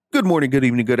Good morning, good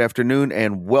evening, good afternoon,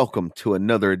 and welcome to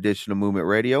another edition of Movement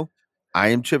Radio. I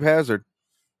am Chip Hazard.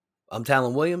 I'm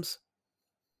Talon Williams.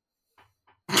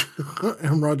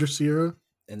 I'm Roger Sierra.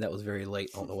 And that was very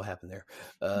late. I don't know what happened there.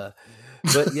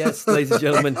 But yes, ladies and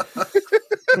gentlemen.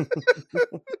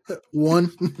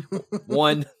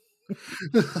 One.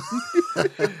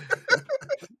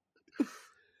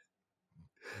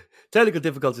 Technical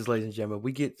difficulties, ladies and gentlemen.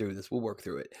 We get through this. We'll work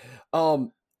through it.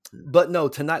 But no,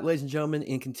 tonight, ladies and gentlemen,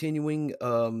 in continuing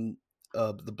the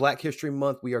Black History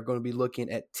Month, we are going to be looking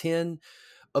at 10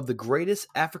 of the greatest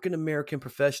African-American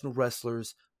professional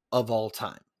wrestlers of all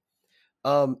time.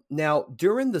 Now,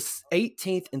 during the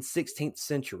 18th and 16th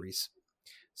centuries,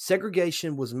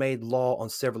 segregation was made law on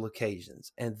several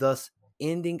occasions, and thus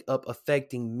ending up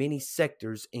affecting many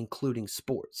sectors, including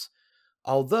sports.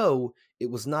 Although it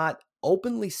was not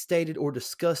openly stated or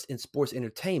discussed in sports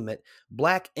entertainment,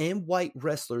 black and white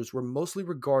wrestlers were mostly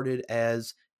regarded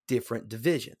as different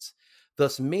divisions.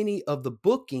 Thus, many of the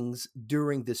bookings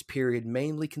during this period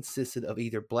mainly consisted of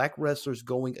either black wrestlers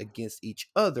going against each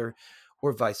other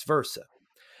or vice versa.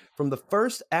 From the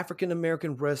first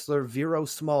African-American wrestler, Vero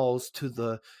Smalls, to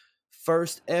the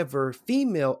first ever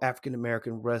female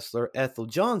African-American wrestler, Ethel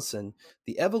Johnson,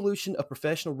 the evolution of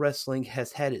professional wrestling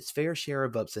has had its fair share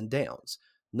of ups and downs.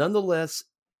 Nonetheless,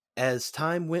 as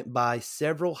time went by,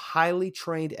 several highly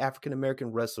trained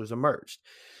African-American wrestlers emerged.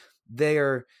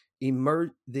 Their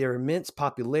immense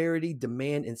popularity,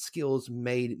 demand, and skills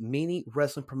made many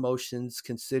wrestling promotions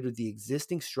consider the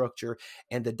existing structure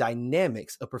and the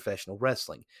dynamics of professional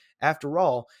wrestling. After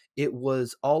all, it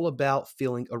was all about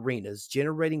filling arenas,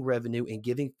 generating revenue, and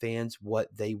giving fans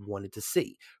what they wanted to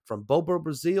see. From Bobo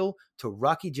Brazil to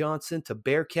Rocky Johnson to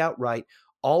Bear Cartwright,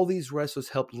 all these wrestlers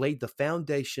helped lay the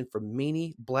foundation for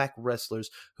many black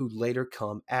wrestlers who later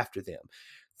come after them.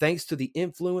 Thanks to the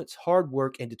influence, hard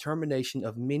work, and determination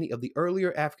of many of the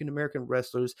earlier African-American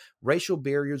wrestlers, racial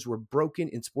barriers were broken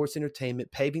in sports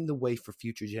entertainment, paving the way for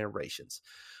future generations.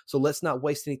 So let's not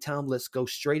waste any time. Let's go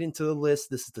straight into the list.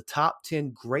 This is the top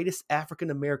 10 greatest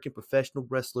African-American professional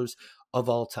wrestlers of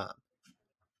all time.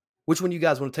 Which one do you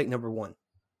guys want to take number one?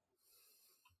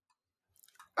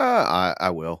 I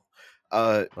will.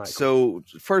 Right, so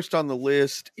cool. First on the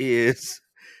list is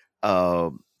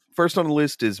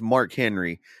Mark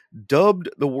Henry. Dubbed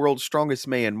the world's strongest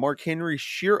man, Mark Henry's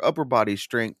sheer upper body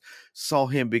strength saw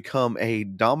him become a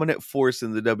dominant force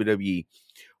in the WWE.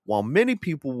 While many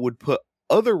people would put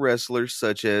other wrestlers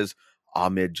such as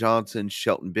Ahmed Johnson,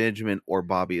 Shelton Benjamin, or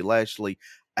Bobby Lashley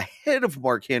ahead of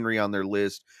Mark Henry on their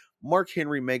list, Mark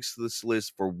Henry makes this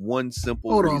list for one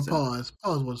simple reason. Hold on,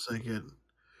 pause 1 second.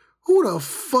 Who the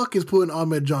fuck is putting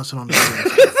Ahmed Johnson on this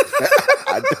list?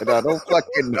 I don't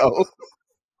fucking know.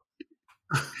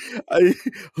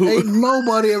 Ain't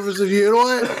nobody ever said, you know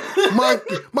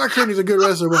what? Mark Henry's a good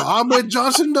wrestler, but Ahmed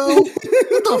Johnson, though?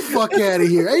 Get the fuck out of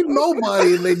here. Ain't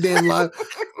nobody in their damn life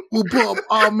will put up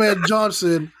Ahmed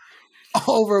Johnson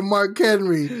over Mark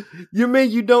Henry. You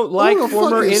mean you don't like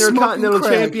former Intercontinental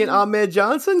Champion Ahmed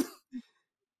Johnson?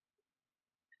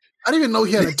 I didn't even know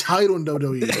he had a title in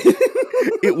WWE.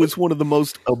 It was one of the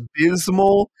most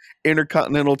abysmal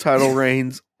Intercontinental title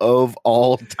reigns of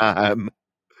all time.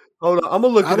 Hold on, I'm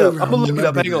gonna look it up. Hang on,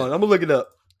 I'm gonna look it up.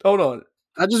 Hold on.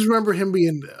 I just remember him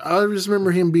being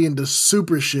the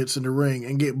super shits in the ring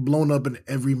and get blown up in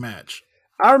every match.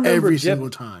 Every single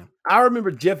time. I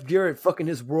remember Jeff Jarrett fucking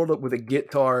his world up with a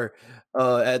guitar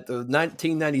at the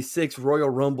 1996 Royal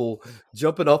Rumble,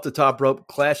 jumping off the top rope,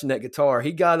 clashing that guitar.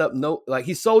 He got up,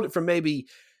 he sold it for maybe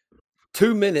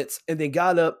 2 minutes and then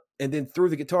got up and then threw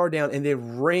the guitar down and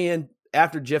then ran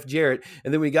after Jeff Jarrett.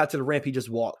 And then when he got to the ramp, he just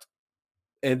walked.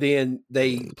 And then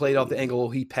they played off the angle.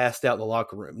 He passed out in the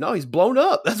locker room. No, he's blown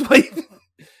up. That's why.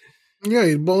 Yeah,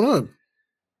 he's blown up.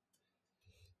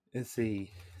 Let's see.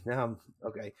 Now I'm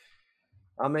okay.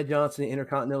 Ahmed Johnson,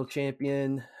 Intercontinental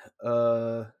Champion.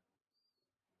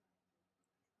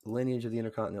 Lineage of the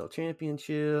Intercontinental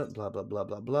Championship. Blah blah blah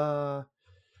blah blah.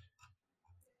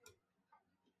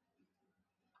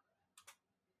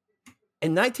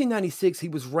 In 1996, he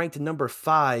was ranked number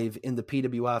 5 in the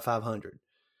PWI 500.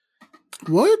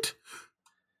 What?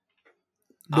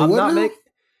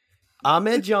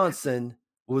 Ahmed Johnson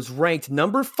was ranked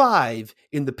number 5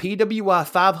 in the PWI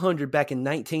 500 back in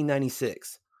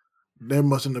 1996. There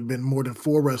mustn't have been more than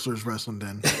 4 wrestlers wrestling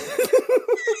then.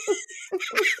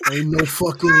 Ain't no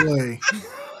fucking way.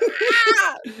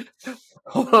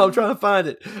 Hold on, I'm trying to find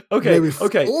it. Okay, maybe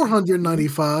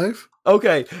 495.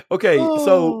 Okay. So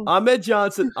Oh. Ahmed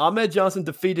Johnson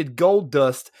defeated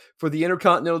Goldust for the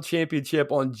Intercontinental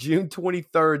Championship on June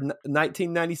 23rd,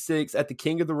 1996 at the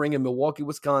King of the Ring in Milwaukee,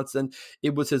 Wisconsin.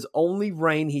 It was his only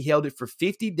reign. He held it for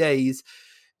 50 days,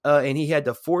 and he had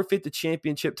to forfeit the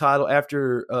championship title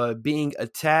after being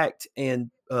attacked and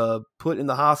put in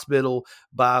the hospital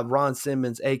by Ron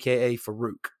Simmons, a.k.a.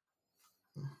 Farouk.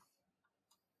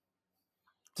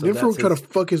 So Didn't Farouk that's try to his-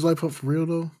 fuck his life up for real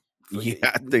though? Yeah,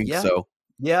 I think Yeah. so.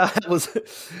 Yeah, it was.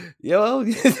 Yeah.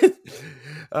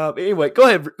 Well, anyway, go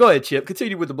ahead, Chip.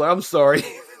 Continue with the blur. I'm sorry.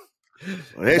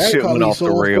 That shit went probably off the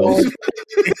so rails.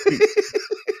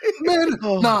 Man,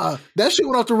 Oh. nah, that shit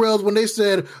went off the rails when they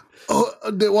said,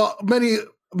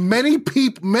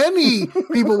 many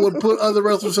people would put other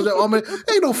wrestlers in that. Ahmed,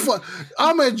 ain't no fuck.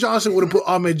 Ahmed Johnson would have put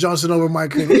Ahmed Johnson over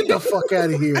Mike Henry. Get the fuck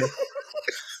out of here.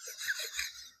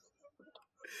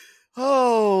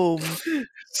 Oh,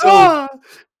 so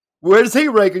Where does he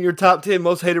rank in your top 10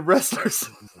 most hated wrestlers?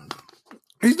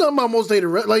 He's not my most hated,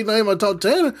 like not in my top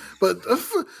 10, but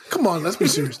come on, let's be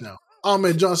serious now.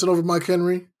 Ahmed Johnson over Mike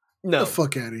Henry? No. Get the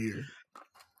fuck out of here.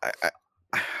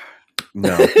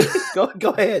 no, Go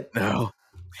ahead. no.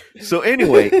 So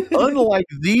anyway, unlike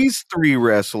these three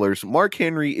wrestlers, Mark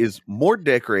Henry is more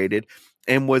decorated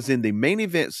and was in the main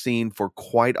event scene for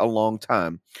quite a long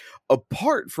time.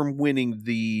 Apart from winning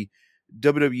the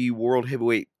WWE World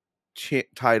Heavyweight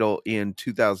title in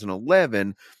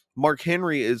 2011, Mark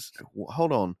Henry is.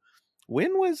 Hold on.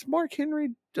 When was Mark Henry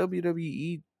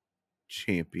WWE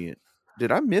champion?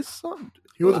 Did I miss something?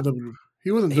 He wasn't WWE.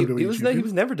 He wasn't WWE. He was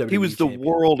never WWE. He was the champion.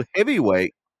 World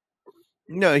Heavyweight.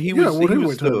 No, he was World he Heavyweight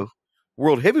was the title.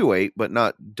 World Heavyweight, but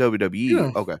not WWE.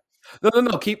 Yeah. Okay.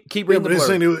 No. Keep Yeah, reading but the it's blurb.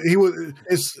 saying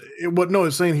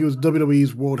it's saying he was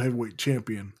WWE's World Heavyweight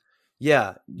Champion.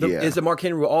 Yeah. Yeah. Is that Mark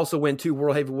Henry will also win 2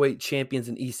 World Heavyweight Champions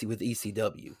in EC with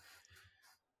ECW.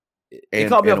 It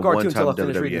caught me off a guard too until I one-time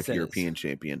finished reading the WWF sentence. European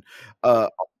champion. There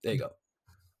you go.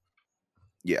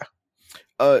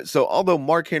 So although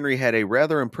Mark Henry had a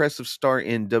rather impressive start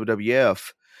in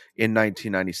WWF in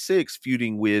 1996,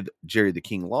 feuding with Jerry the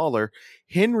King Lawler,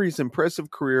 Henry's impressive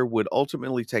career would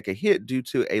ultimately take a hit due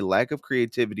to a lack of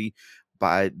creativity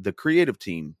by the creative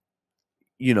team.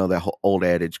 You know, that whole old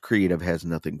adage, creative has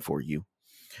nothing for you.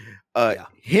 Yeah.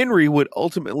 Henry would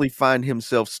ultimately find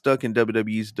himself stuck in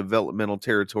WWE's developmental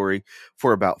territory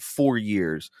for about 4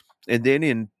 years. And then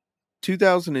in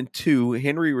 2002,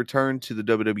 Henry returned to the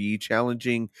WWE,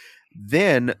 challenging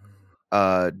then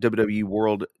WWE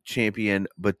World Champion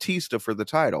Batista for the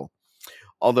title.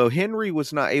 Although Henry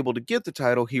was not able to get the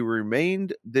title, he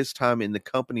remained this time in the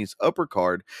company's upper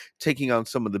card, taking on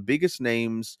some of the biggest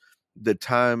names of the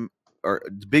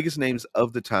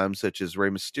time, such as Rey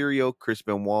Mysterio, Chris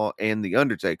Benoit, and The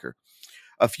Undertaker.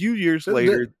 A few years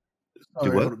later,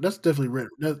 That's definitely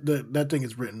written. That thing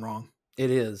is written wrong.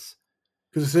 It is.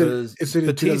 Because it said in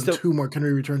Batista- 2002, Mark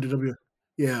Henry returned to WWE.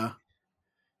 Yeah.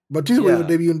 Batista was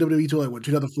debut in WWE until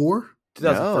 2004?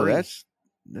 2003. no, that's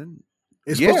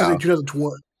It's supposed to Yeah. say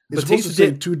 2012. It's Batista supposed to say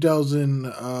did- 2000.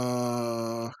 It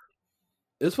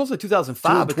was supposed to be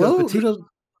 2005 because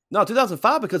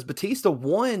 2005 because Batista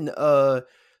won the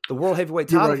World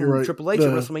Heavyweight You're title right, you're from right. Triple H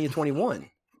at WrestleMania 21.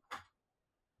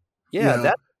 Yeah,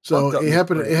 that So fucked up it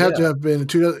happened. spread, It had yeah. to have been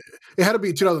 2000. It had to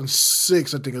be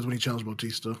 2006. I think is when he challenged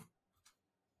Batista.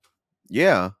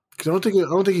 yeah. Because I don't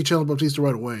think he challenged Batista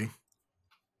right away.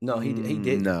 No, he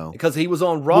didn't. No. Because he was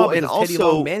on Raw Well, and because Teddy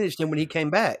also- Long managed him when he came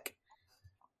back.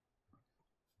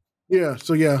 Yeah.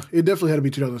 So yeah, it definitely had to be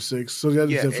 2006. So that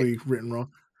is Yeah, definitely written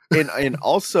wrong. and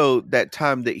also that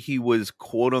time that he was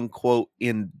quote unquote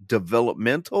in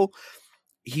developmental,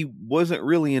 he wasn't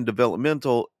really in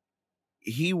developmental.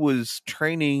 He was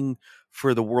training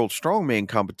for the World Strongman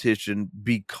competition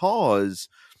because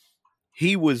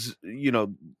he was,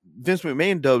 Vince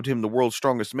McMahon dubbed him the world's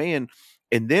strongest man.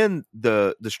 And then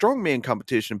the strongman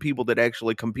competition, people that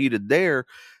actually competed there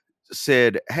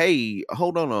said, hey,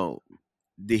 hold on.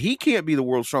 He can't be the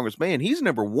world's strongest man. He's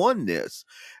never won this.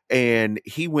 And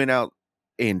he went out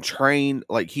and trained,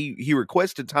 like he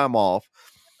requested time off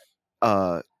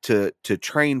to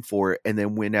train for it, and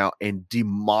then went out and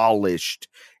demolished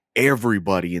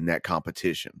everybody in that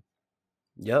competition.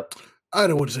 Yep. I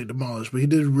don't want to say demolished, but he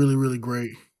did really, really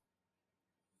great.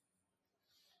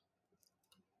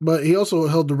 But he also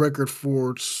held the record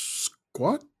for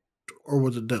squat, or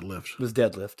was it deadlift? It was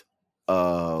deadlift.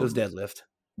 It was deadlift.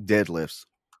 Deadlifts.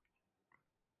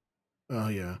 Oh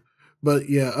yeah, but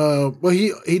yeah, well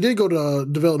he did go to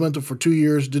developmental for 2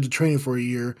 years, did the training for a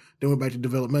year, then went back to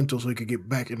developmental so he could get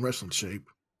back in wrestling shape.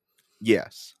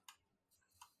 Yes.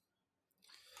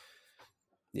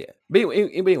 Yeah. But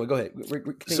anyway, go ahead.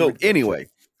 So anyway,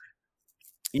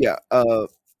 yeah.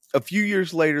 A few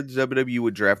years later, the WWE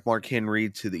would draft Mark Henry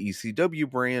to the ECW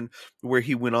brand, where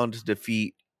he went on to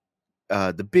defeat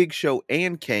the Big Show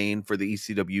and Kane for the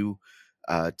ECW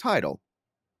title.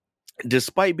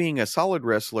 Despite being a solid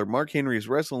wrestler, Mark Henry's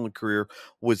wrestling career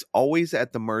was always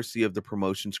at the mercy of the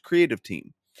promotion's creative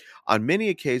team. On many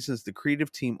occasions, the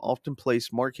creative team often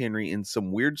placed Mark Henry in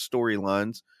some weird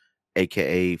storylines,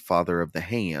 aka Father of the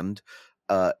Hand,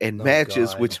 and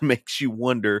matches, God. which makes you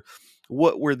wonder,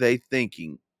 what were they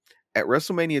thinking? At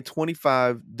WrestleMania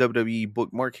 25, WWE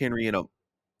booked Mark Henry in a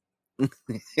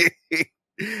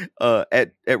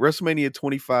at WrestleMania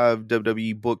 25,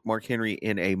 WWE booked Mark Henry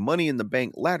in a Money in the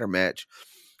Bank ladder match.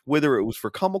 Whether it was for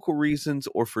comical reasons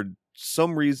or for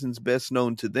some reasons best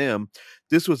known to them,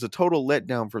 this was a total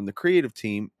letdown from the creative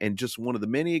team and just one of the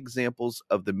many examples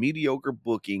of the mediocre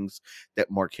bookings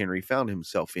that Mark Henry found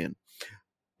himself in.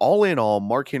 All in all,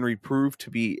 Mark Henry proved to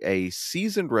be a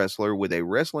seasoned wrestler with a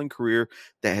wrestling career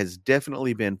that has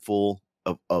definitely been full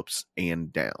of ups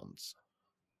and downs.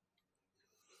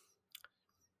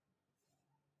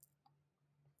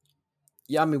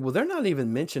 Yeah, I mean, well, they're not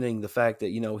even mentioning the fact that,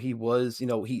 he was,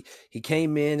 he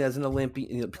came in as an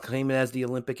Olympian, came in as the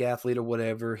Olympic athlete or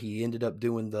whatever. He ended up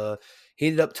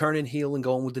turning heel and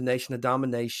going with the Nation of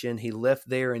Domination. He left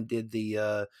there and did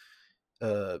the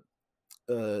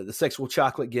sexual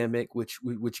chocolate gimmick, which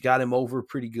got him over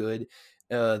pretty good.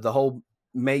 The whole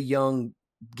Mae Young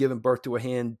giving birth to a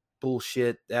hand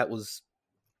bullshit, that was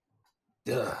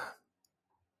one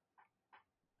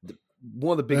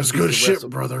of the biggest. That's good shit,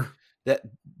 brother.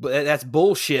 That's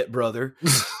bullshit, brother.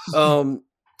 That's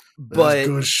but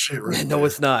good shit, right? No, there.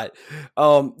 It's not.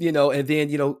 And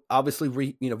then obviously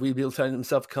rehabilitating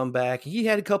himself, come back. He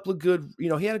had a couple of good,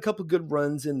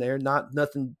 runs in there.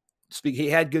 Nothing. He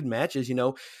had good matches. He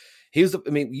was.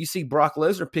 You see Brock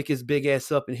Lesnar pick his big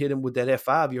ass up and hit him with that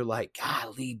F5. You're like,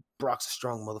 golly, Brock's a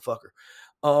strong motherfucker.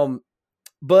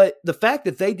 But the fact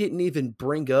that they didn't even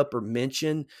bring up or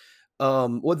mention.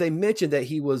 They mentioned that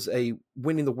he was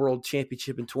winning the world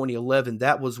championship in 2011.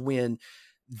 That was when,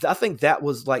 I think that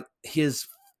was like his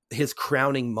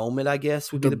crowning moment, I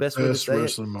guess would be the best way to say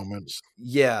wrestling it. Moments.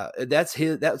 Yeah, that's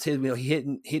his.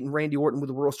 He hitting Randy Orton with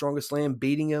the World's Strongest Slam,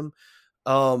 beating him.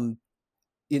 Welcome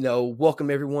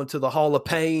everyone to the Hall of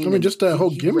Pain. I mean, just that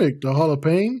whole gimmick, the Hall of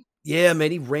Pain. Yeah,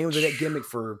 man, he ran with that gimmick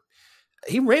for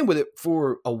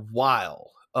a while.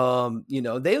 He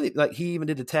even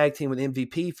did a tag team with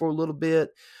MVP for a little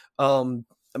bit.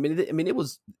 It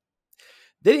was,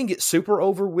 they didn't get super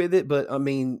over with it, but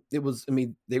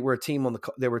they were a team on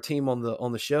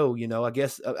the show. I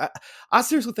guess I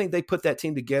seriously think they put that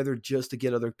team together just to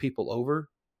get other people over.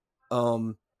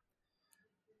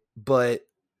 But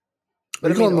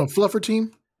you call them a fluffer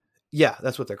team? Yeah,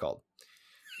 that's what they're called.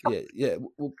 Yeah,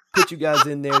 we'll put you guys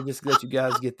in there just to let you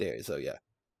guys get there. So yeah.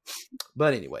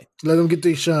 But anyway, let them get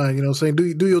their shine. You know what I'm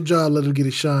saying? Do your job. Let them get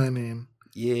a shine in.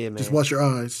 Yeah, man. Just watch your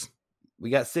eyes.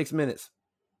 We got 6 minutes.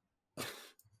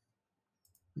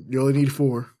 You only need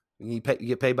 4. You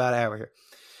get paid by the hour here.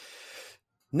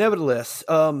 Nevertheless,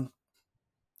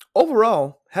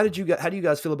 overall, how do you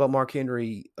guys feel about Mark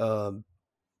Henry?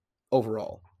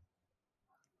 Overall,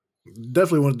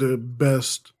 definitely one of the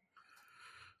best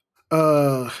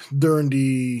during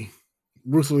the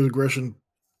Ruthless Aggression.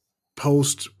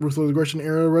 Post Ruthless Aggression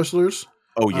era wrestlers.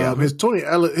 Oh yeah, his Tony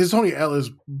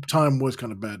Atlas time was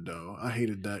kind of bad though. I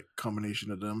hated that combination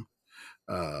of them.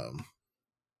 I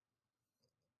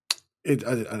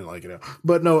didn't like it.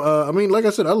 But no, like I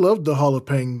said, I loved the Hall of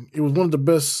Pain. It was one of the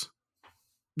best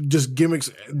just gimmicks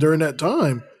during that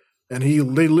time, and they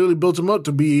literally built him up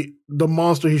to be the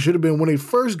monster he should have been when they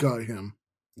first got him.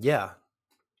 Yeah,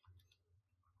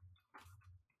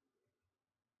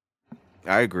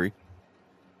 I agree.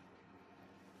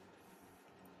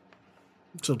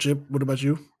 So, Chip, what about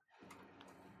you?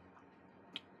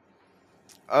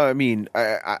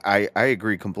 I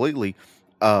agree completely.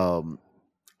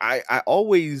 I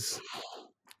always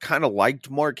kind of liked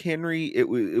Mark Henry. It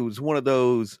was one of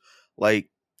those, like,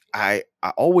 I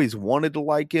always wanted to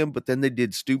like him, but then they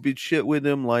did stupid shit with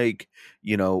him, like,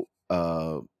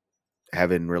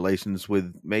 having relations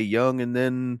with Mae Young, and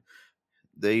then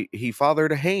he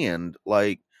fathered a hand,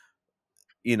 like,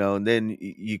 and then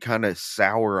you kind of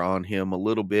sour on him a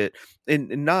little bit,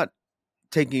 and not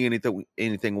taking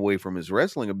anything away from his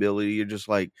wrestling ability. You're just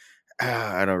like,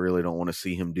 I don't want to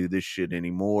see him do this shit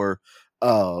anymore.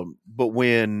 But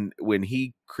when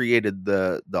he created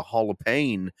the Hall of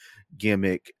Pain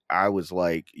gimmick, I was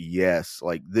like, yes,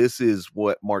 like this is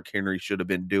what Mark Henry should have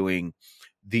been doing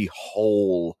the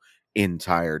whole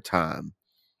entire time.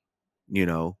 you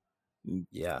know.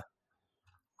 Yeah.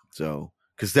 So,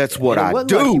 because that's what and it I wasn't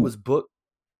do. Like he was booked.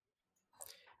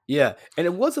 Yeah, and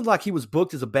it wasn't like he was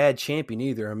booked as a bad champion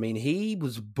either. I mean, he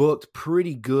was booked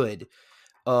pretty good.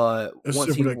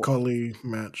 Except for that Khali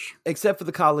match. Except for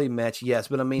the Khali match, yes.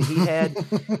 But I mean, he had,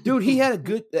 dude, he had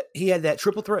that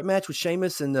triple threat match with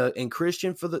Sheamus and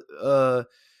Christian for the.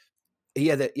 He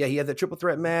had that triple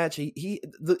threat match.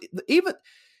 Even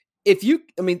if you,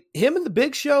 I mean, him and the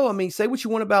Big Show. I mean, say what you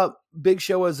want about Big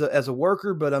Show as a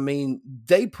worker, but I mean,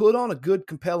 they put on a good,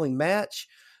 compelling match.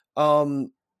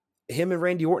 Him and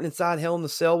Randy Orton inside Hell in the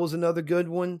Cell was another good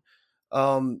one.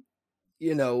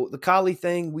 The Khali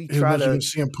thing, we try to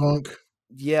CM Punk.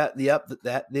 Yeah,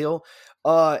 that deal.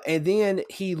 And then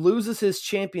he loses his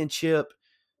championship.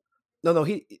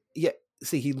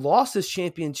 He lost his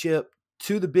championship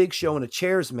to the Big Show in a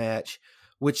chairs match,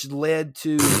 which led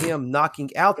to him knocking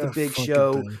out the Big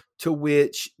Show, to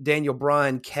which Daniel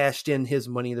Bryan cashed in his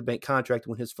Money in the Bank contract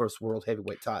and won his first World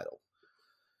Heavyweight title.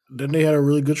 Then they had a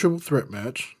really good triple threat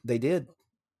match. They did.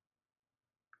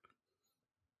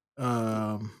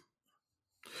 I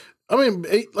mean,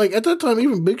 like at that time,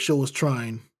 even Big Show was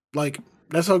trying. Like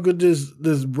that's how good this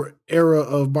era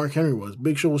of Mark Henry was.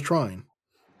 Big Show was trying.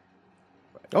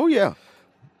 Oh yeah.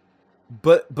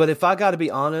 But if I got to be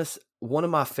honest, one of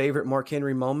my favorite Mark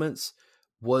Henry moments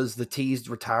was the teased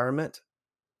retirement.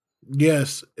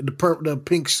 Yes, the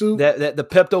pink suit, that the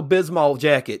Pepto-Bismol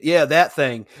jacket, yeah, that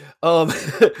thing.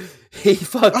 He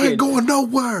fucking. I ain't going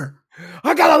nowhere.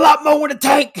 I got a lot more in the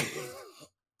tank.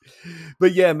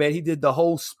 But yeah, man, he did the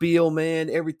whole spiel,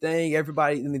 man. Everything,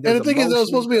 everybody. I mean, and the thing is, that was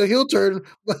supposed to be a heel turn,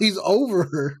 but he's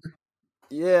over.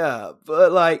 Yeah,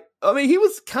 but like, I mean, he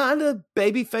was kind of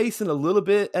baby facing a little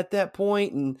bit at that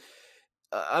point, and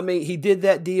I mean, he did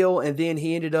that deal, and then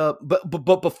he ended up.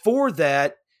 But before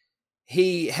that,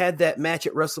 he had that match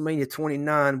at WrestleMania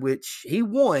 29, which he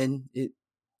won.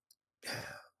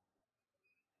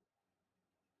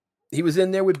 He was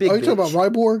in there with Big Bitch. Are you talking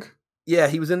about Ryborg? Yeah,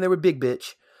 he was in there with Big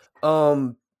Bitch.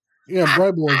 Yeah,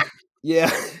 Ryborg. Yeah.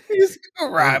 He's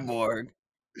Ryborg.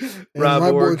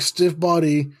 Ryborg's stiff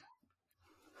body.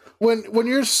 When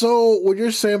you're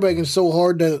sandbagging so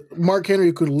hard that Mark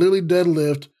Henry could literally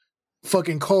deadlift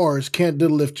fucking cars, can't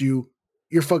deadlift you,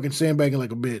 you're fucking sandbagging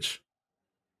like a bitch.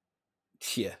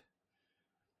 Yeah.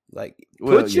 Like,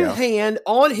 put your hand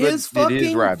on his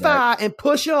fucking thigh and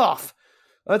push off.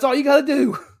 That's all you got to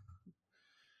do.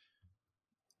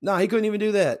 No, he couldn't even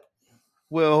do that.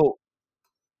 Well,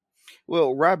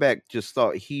 Ryback just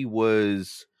thought he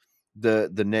was the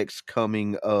next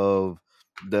coming of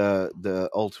the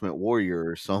Ultimate Warrior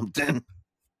or something.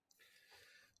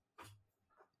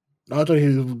 I thought he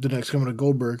was the next coming of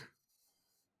Goldberg.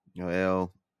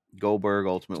 Well, Goldberg,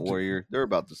 Ultimate Warrior, they're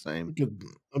about the same.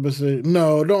 I'm gonna say,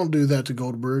 no, don't do that to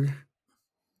Goldberg.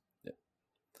 Yeah.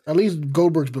 At least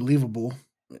Goldberg's believable.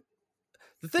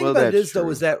 The thing about it is, though,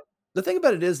 is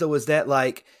that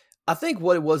like, I think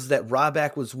what it was is that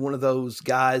Ryback was one of those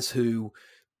guys who,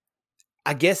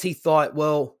 I guess he thought,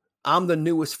 well, I'm the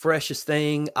newest, freshest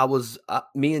thing.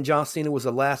 Me and John Cena was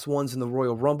the last ones in the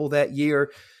Royal Rumble that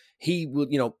year. He would,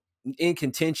 in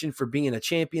contention for being a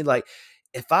champion. Like,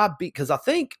 because I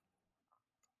think,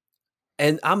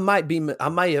 and I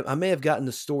may have gotten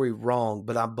the story wrong,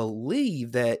 but I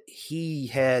believe that he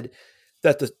had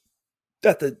that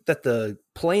the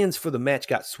plans for the match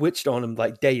got switched on him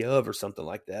like day of or something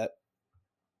like that.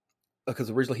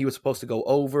 Because originally he was supposed to go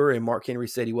over and Mark Henry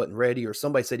said he wasn't ready, or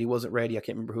somebody said he wasn't ready. I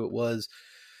can't remember who it was.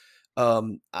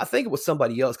 I think it was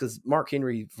somebody else, because Mark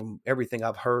Henry, from everything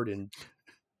I've heard, and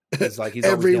it's like he's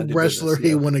every wrestler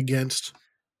he went against.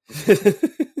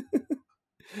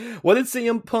 What did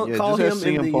CM Punk call him?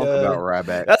 CM Punk about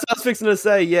Ryback. That's what I was fixing to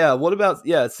say. Yeah. What about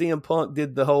CM Punk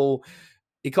did the whole.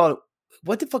 He called it.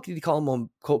 What the fuck did he call him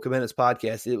on Colt Cabana's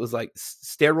podcast? It was like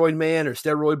Steroid Man or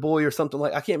Steroid Boy or something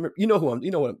like. I can't remember. You know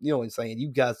what I'm saying. You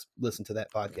guys listen to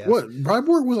that podcast. What,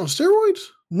 Ryborg was on steroids?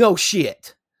 No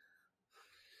shit.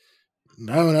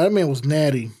 No, that man was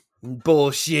natty.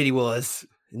 Bullshit, he was.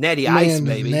 Natty Ice,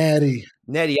 baby. Natty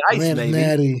Ice, baby.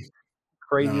 Natty.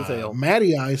 Crazy as hell.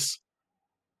 Matty Ice.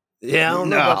 Yeah, I don't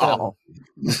know about that one.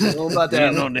 I don't know about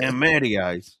that. No damn Matty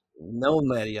Ice. No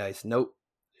Matty Ice. Nope.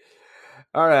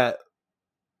 All right.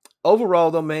 Overall,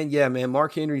 though, man, yeah, man,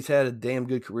 Mark Henry's had a damn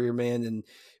good career, man, and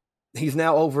he's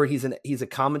now over. He's a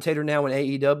commentator now in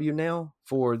AEW now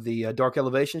for the Dark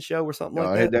Elevation show or something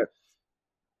like that.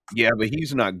 Yeah, but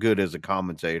he's not good as a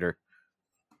commentator.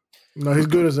 No, he's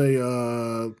good as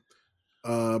a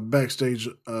backstage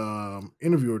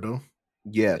interviewer, though.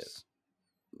 Yes.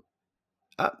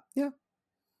 Yeah,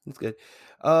 that's good.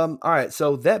 All right.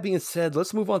 So that being said,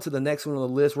 let's move on to the next one on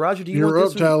the list. Roger, do you You're want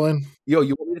up, this one? Talon. Yo,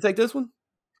 you want me to take this one?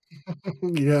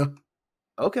 Yeah.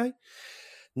 Okay.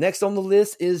 Next on the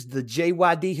list is the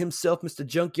JYD himself, Mr.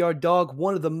 Junkyard Dog,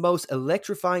 one of the most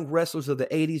electrifying wrestlers of the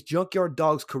 80s. Junkyard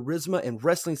Dog's charisma and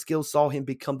wrestling skills saw him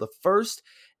become the first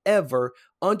ever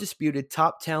undisputed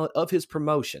top talent of his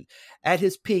promotion. At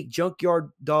his peak, Junkyard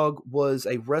Dog was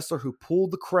a wrestler who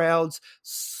pulled the crowds,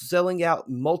 selling out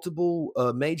multiple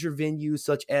major venues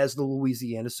such as the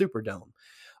Louisiana Superdome.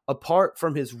 Apart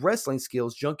from his wrestling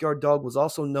skills, Junkyard Dog was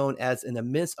also known as an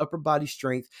immense upper body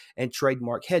strength and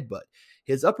trademark headbutt.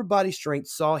 His upper body strength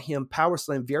saw him power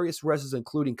slam various wrestlers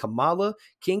including Kamala,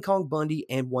 King Kong Bundy,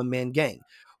 and One Man Gang.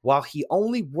 While he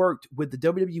only worked with the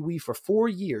WWE for 4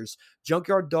 years,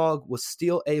 Junkyard Dog was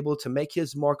still able to make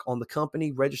his mark on the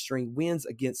company, registering wins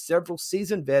against several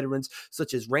seasoned veterans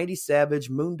such as Randy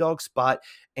Savage, Moondog Spot,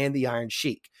 and the Iron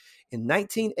Sheik. In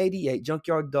 1988,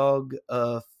 Junkyard Dog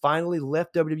finally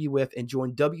left WWF and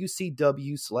joined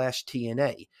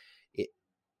WCW/TNA.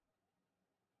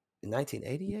 In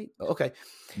 1988? Okay.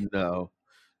 No,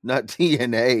 not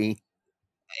TNA.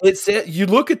 It said, you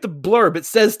look at the blurb, it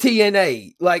says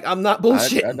TNA. Like, I'm not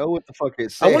bullshitting. I know what the fuck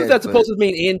it says. I wonder if that's supposed to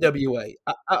mean NWA.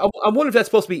 I wonder if that's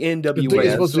supposed to be NWA.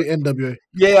 It's supposed to be NWA.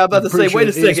 Yeah, I'm about to say, wait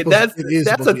a second. That's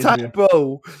a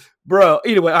typo. Bro,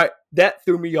 anyway, all right, that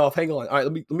threw me off. Hang on. All right,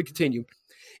 let me continue.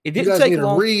 It didn't take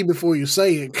long to read before you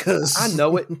say it, because I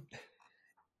know it.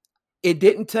 It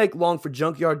didn't take long for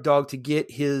Junkyard Dog to get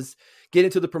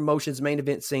into the promotion's main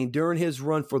event scene. During his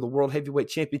run for the World Heavyweight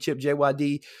Championship,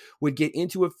 JYD would get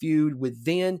into a feud with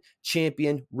then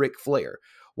champion Ric Flair.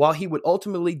 While he would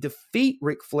ultimately defeat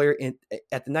Ric Flair at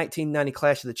the 1990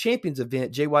 Clash of the Champions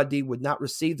event, JYD would not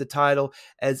receive the title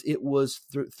as it was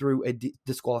through a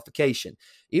disqualification.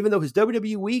 Even though his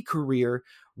WWE career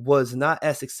was not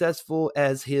as successful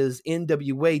as his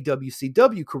NWA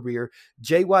WCW career,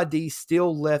 JYD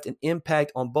still left an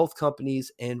impact on both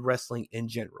companies and wrestling in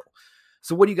general.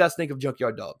 So what do you guys think of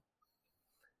Junkyard Dog?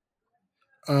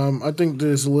 I think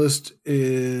this list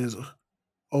is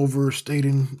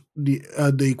overstating the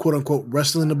quote unquote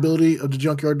wrestling ability of the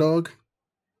Junkyard Dog,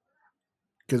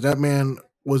 because that man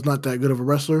was not that good of a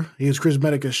wrestler. He was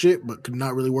charismatic as shit, but could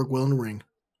not really work well in the ring.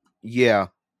 Yeah.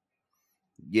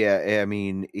 I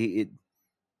mean, he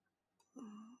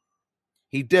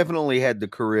definitely had the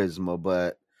charisma,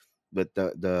 but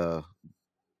the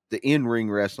in-ring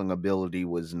wrestling ability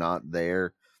was not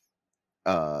there.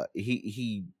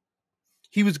 He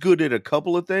was good at a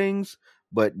couple of things,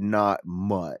 but not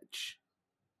much.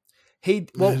 His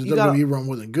WWE run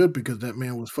wasn't good because that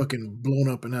man was fucking blown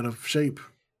up and out of shape.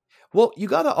 Well, you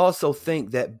got to also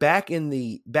think that back in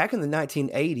the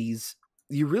 1980s,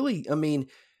 you really, I mean,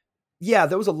 yeah,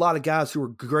 there was a lot of guys who were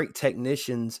great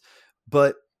technicians,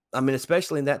 but I mean,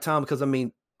 especially in that time, because I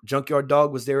mean, Junkyard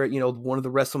Dog was there at, one of the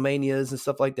WrestleManias and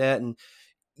stuff like that. And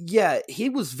yeah, he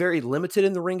was very limited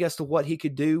in the ring as to what he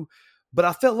could do. But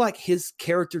I felt like his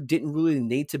character didn't really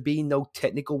need to be no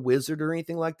technical wizard or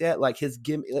anything like that. Like his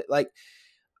gimmick, like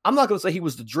I'm not going to say he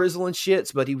was the drizzling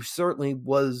shits, but he certainly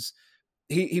was.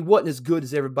 He wasn't as good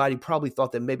as everybody probably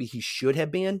thought that maybe he should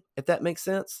have been, if that makes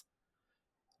sense.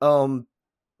 I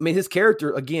mean, his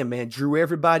character again, man, drew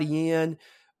everybody in.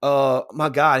 My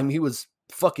God, I mean, he was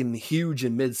fucking huge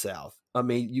in Mid-South. I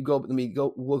mean,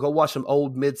 we'll go watch some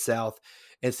old Mid-South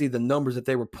and see the numbers that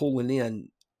they were pulling in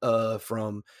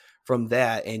from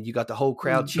that, and you got the whole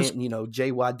crowd chanting,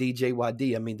 JYD,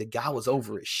 JYD. I mean, the guy was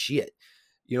over his shit.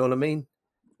 You know what I mean?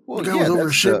 Well, the guy was over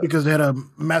his shit because they had a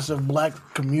massive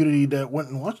black community that went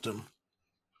and watched him.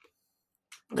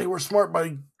 They were smart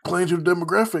by playing to the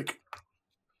demographic.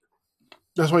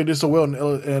 That's why he did so well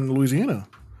in Louisiana.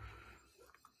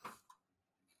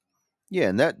 Yeah,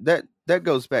 and that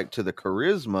goes back to the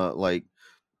charisma. Like,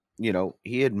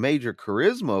 he had major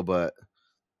charisma, but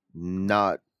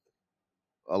not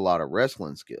a lot of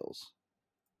wrestling skills.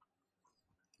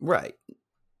 Right.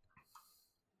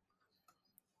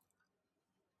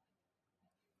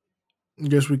 I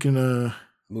guess we can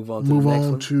move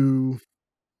on to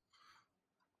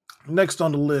next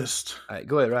on the list. All right,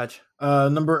 go ahead, Raj.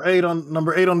 Number 8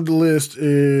 on the list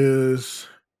is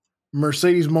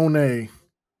Mercedes Moné.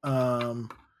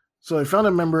 So a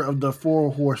founding member of the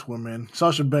Four Horsewomen,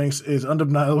 Sasha Banks is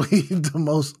undeniably the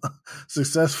most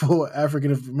successful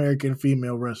African American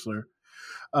female wrestler.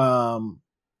 I don't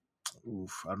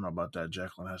know about that.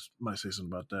 Jacqueline might say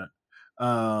something about that.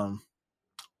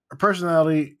 Her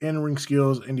personality, in-ring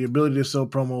skills, and the ability to sell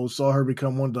promos saw her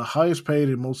become one of the highest paid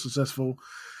and most successful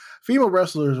female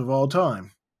wrestlers of all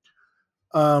time.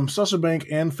 Sasha Banks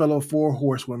and fellow Four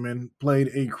Horsewomen played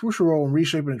a crucial role in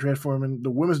reshaping and transforming the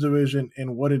women's division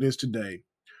in what it is today.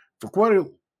 For quite a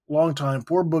long time,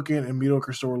 poor booking and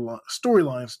mediocre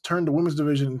storylines turned the women's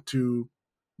division into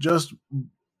just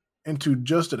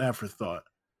an afterthought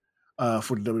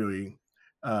for the WWE.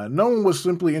 No one was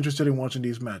simply interested in watching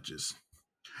these matches.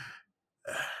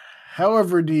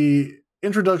 However, the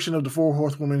introduction of the Four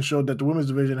Horsewomen showed that the women's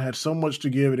division had so much to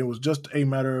give, and it was just a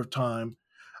matter of time.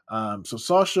 So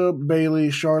Sasha,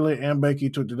 Bayley, Charlotte, and Becky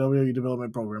took the WWE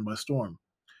development program by storm.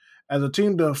 As a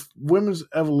team, the women's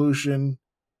evolution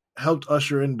helped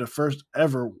usher in the first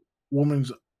ever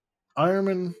women's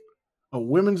Iron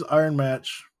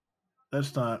match.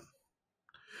 That's not.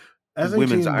 As a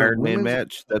Women's team, the Iron Man women's-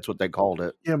 match. That's what they called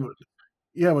it.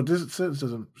 Yeah, but this sentence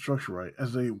doesn't structure right.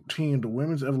 As a team, the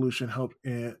women's evolution helped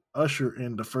usher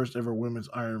in the first ever women's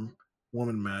Iron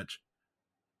Woman match,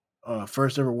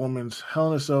 first ever women's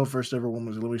Hell in a Cell, first ever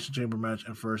women's Elimination Chamber match,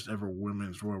 and first ever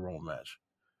women's Royal Rumble match.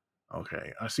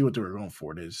 Okay, I see what they were going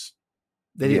for. They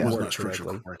didn't was work not structured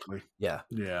correctly. correctly. Yeah.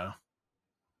 Yeah.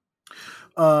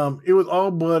 It was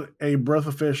all but a breath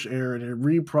of fresh air and a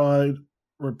reprieve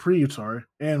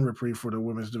for the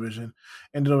women's division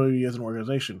and WWE as an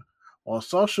organization. While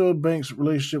Sasha Banks'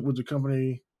 relationship with the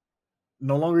company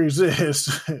no longer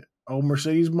exists,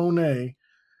 Mercedes Moné,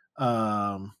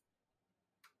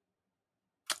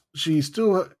 she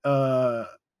still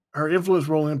her influence,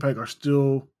 role, and impact are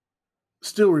still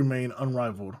remain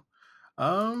unrivaled.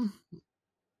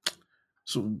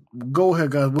 So go ahead,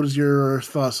 guys. What is your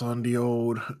thoughts on the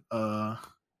old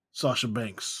Sasha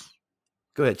Banks?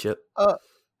 Go ahead, Chip.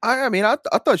 I mean, I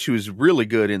thought she was really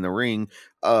good in the ring.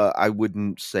 I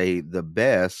wouldn't say the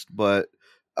best, but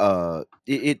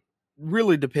it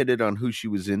really depended on who she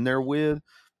was in there with,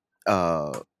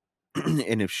 and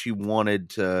if she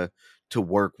wanted to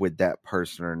work with that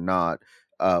person or not.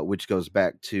 Which goes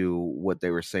back to what they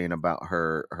were saying about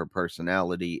her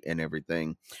personality and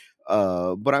everything.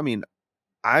 But I mean,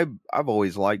 I've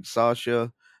always liked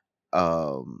Sasha,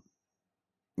 and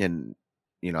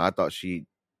I thought she,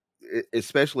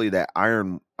 especially that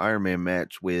Iron Man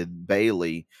match with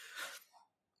Bayley,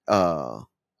 I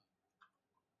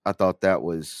thought that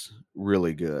was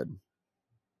really good.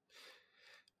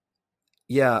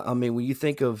 Yeah, I mean, when you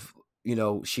think of,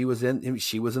 she was in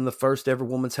the first ever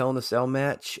women's Hell in a Cell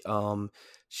match. Her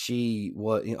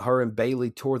and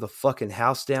Bayley tore the fucking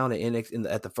house down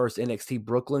at the first NXT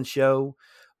Brooklyn show.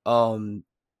 Really,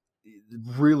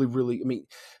 really, I mean,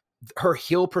 her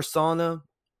heel persona.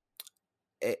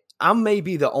 I may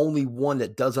be the only one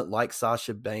that doesn't like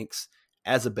Sasha Banks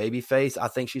as a babyface. I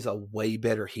think she's a way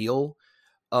better heel.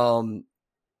 But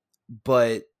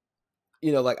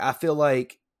I feel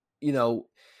like,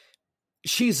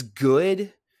 she's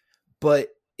good, but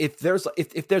if there's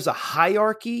a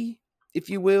hierarchy,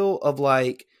 if you will, of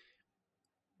like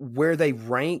where they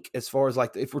rank as far as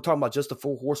like, if we're talking about just the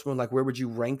Four Horsemen, like where would you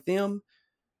rank them?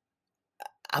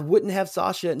 I wouldn't have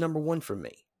Sasha at number 1 for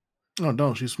me. Oh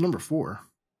no, she's number 4.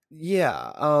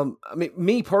 Yeah. I mean,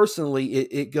 me personally,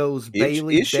 it goes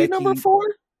Bayley. Is she number 4?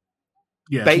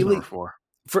 Yeah, Bayley, she's number 4.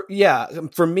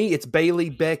 For me, it's Bayley,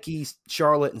 Becky,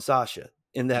 Charlotte, and Sasha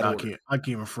in that order. I can't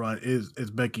even front.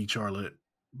 It's Becky, Charlotte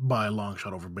by a long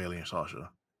shot over Bayley and Sasha.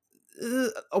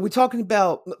 Are we talking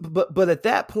about? But at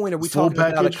that point, are we talking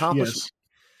about accomplishment? Yes.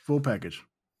 Full package.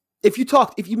 If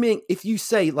you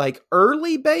say like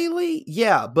early Bayley,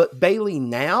 yeah, but Bayley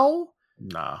now,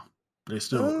 nah, they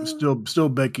still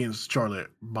Becky and Charlotte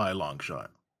by a long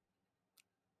shot.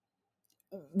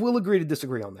 We'll agree to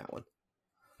disagree on that one.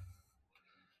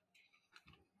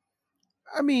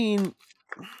 I mean,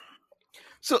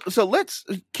 so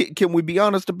can we be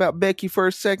honest about Becky for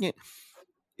a second?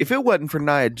 If it wasn't for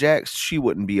Nia Jax, she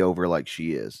wouldn't be over like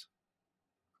she is.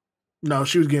 No,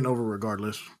 she was getting over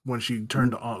regardless when she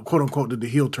turned on, quote unquote, did the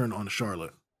heel turn on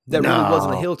Charlotte. That really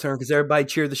wasn't a heel turn because everybody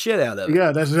cheered the shit out of it.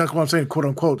 Yeah, that's exactly what I'm saying, quote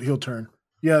unquote, heel turn.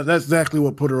 Yeah, that's exactly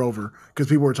what put her over because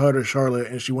people were tired of Charlotte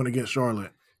and she went against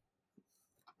Charlotte.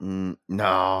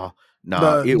 No.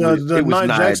 It was Nia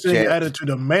Jax thing added to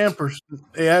the man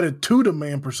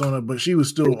persona, but she was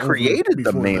still created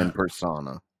the man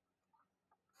persona.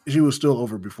 She was still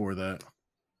over before that.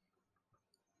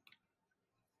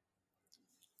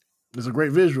 It's a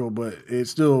great visual, but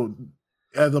it's still,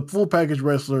 as a full package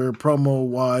wrestler, promo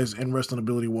wise and wrestling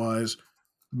ability wise,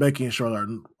 Becky and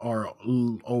Charlotte are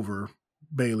over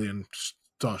Bayley and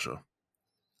Sasha.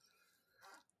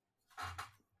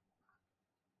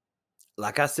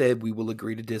 Like I said, we will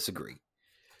agree to disagree.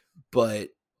 But,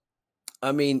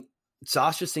 I mean,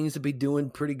 Sasha seems to be doing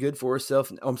pretty good for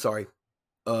herself. I'm sorry,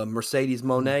 Mercedes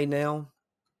Moné now.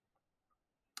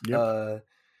 Yep.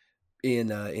 In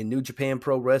New Japan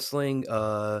Pro Wrestling.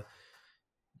 I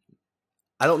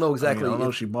don't know exactly. I don't know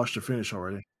if she botched the finish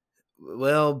already.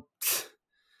 Well,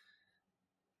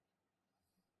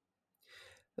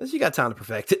 she got time to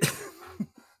perfect it.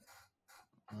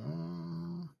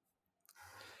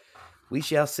 We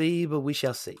shall see, but we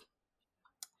shall see.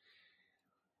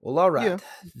 Well, all right. Yeah.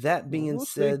 That being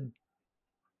said,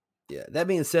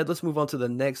 let's move on to the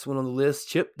next one on the list.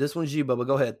 Chip, this one's you, Bubba.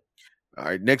 Go ahead. All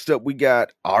right, next up we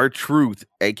got R-Truth,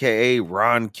 aka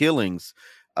Ron Killings.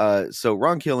 So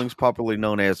Ron Killings, popularly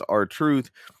known as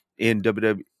R-Truth in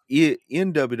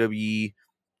WWE,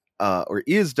 or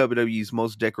is WWE's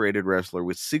most decorated wrestler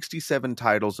with 67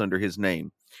 titles under his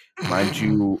name. Mind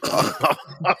you,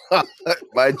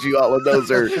 all of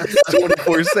those are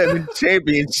 24/7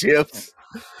 championships.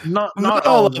 Not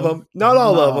all of them. Not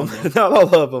all of them. Not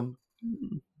all of them.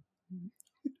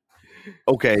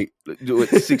 Okay,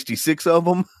 66 of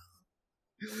them.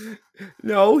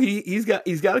 No, he's got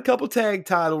a couple tag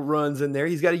title runs in there.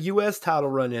 He's got a U.S. title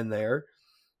run in there.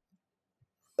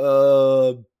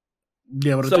 Yeah,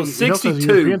 but so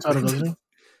 62. Title, doesn't he?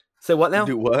 Say what now?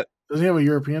 Do what? Does he have a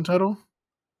European title?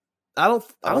 I don't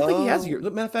think he has a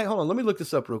European. Matter of fact, hold on. Let me look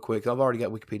this up real quick. I've already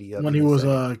got Wikipedia up. When he was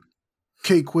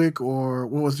K-Quick, or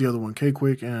what was the other one?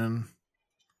 K-Quick and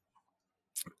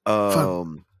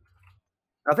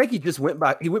I think he just went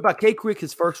by K-Quick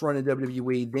his first run in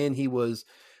WWE. Then he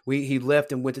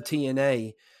left and went to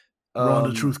TNA. Ron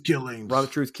the Truth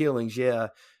Killings. Yeah.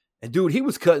 And dude, he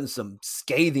was cutting some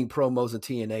scathing promos in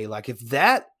TNA. Like if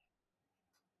that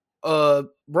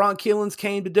Ron Killings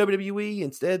came to WWE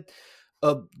instead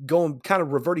of going kind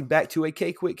of reverting back to a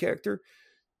K-Quick character.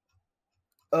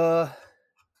 Anyway,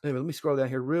 let me scroll down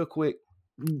here real quick.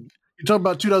 You talk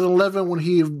about 2011 when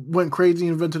he went crazy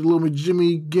and invented the Little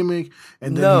Jimmy gimmick,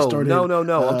 and then he started. No.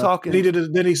 I'm talking.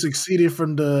 Then he succeeded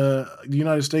from the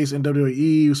United States in WWE.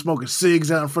 He was smoking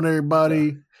cigs out in front of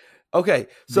everybody. Okay,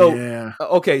 so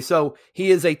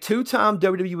he is a 2-time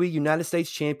WWE United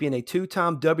States champion, a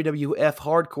 2-time WWF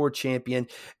Hardcore champion,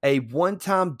 a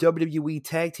 1-time WWE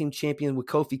Tag Team champion with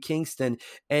Kofi Kingston,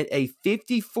 and a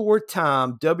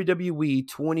 54-time WWE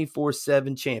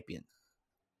 24/7 champion.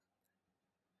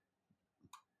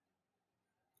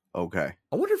 Okay.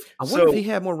 I wonder if he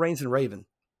had more reigns than Raven.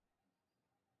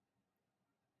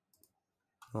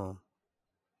 Oh.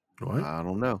 What? I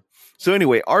don't know. So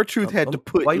anyway, R-Truth had to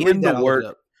put in the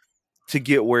work to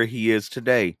get where he is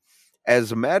today.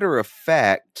 As a matter of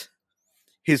fact,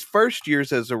 his first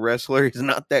years as a wrestler is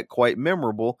not that quite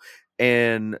memorable,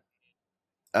 and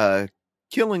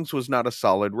Killings was not a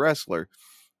solid wrestler.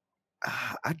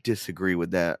 I disagree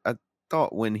with that. I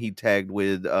thought when he tagged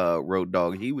with Road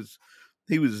Dogg, he was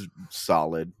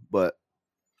solid, but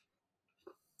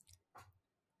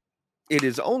it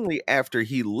is only after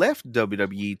he left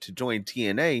WWE to join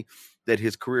TNA that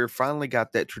his career finally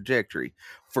got that trajectory.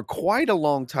 For quite a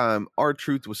long time,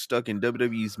 R-Truth was stuck in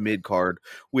WWE's mid-card,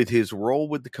 with his role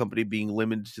with the company being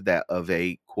limited to that of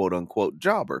a quote-unquote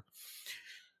jobber.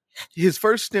 His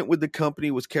first stint with the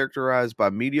company was characterized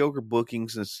by mediocre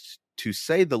bookings, and to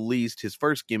say the least, his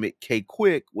first gimmick,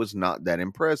 K-Quick, was not that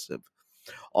impressive.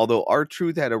 Although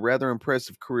R-Truth had a rather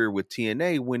impressive career with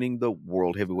TNA, winning the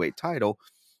World Heavyweight title,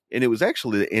 and it was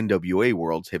actually the NWA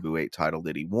World's Heavyweight title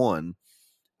that he won.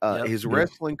 His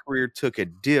wrestling career took a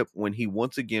dip when he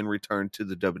once again returned to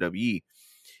the WWE.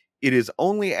 It is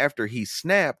only after he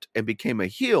snapped and became a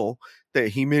heel that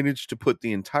he managed to put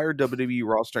the entire WWE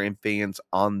roster and fans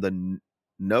on the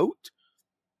note.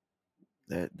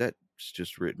 That's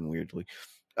just written weirdly.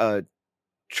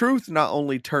 Truth not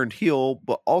only turned heel,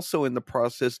 but also in the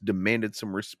process demanded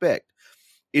some respect.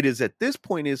 It is at this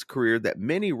point in his career that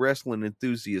many wrestling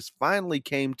enthusiasts finally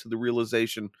came to the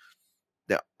realization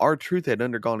that R-Truth had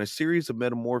undergone a series of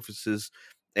metamorphoses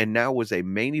and now was a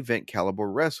main event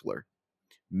caliber wrestler.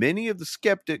 Many of the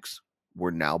skeptics were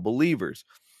now believers.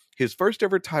 His first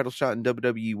ever title shot in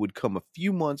WWE would come a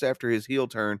few months after his heel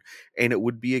turn, and it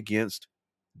would be against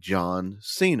John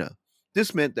Cena.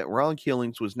 This meant that Ron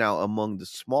Killings was now among the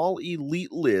small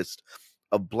elite list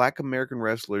of Black American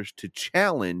wrestlers to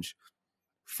challenge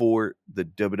for the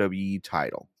WWE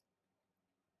title.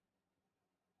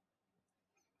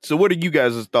 So what are you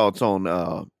guys' thoughts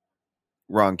on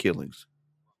Ron Killings?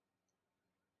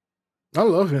 I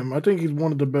love him. I think he's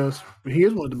one of the best. He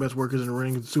is one of the best workers in the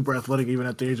ring. He's super athletic, even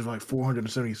at the age of like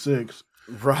 476.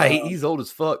 Right. He's old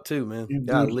as fuck too, man. He's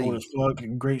old as fuck,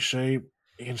 in great shape.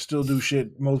 He can still do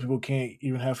shit most people can't,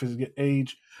 even half his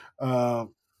age. I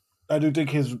do think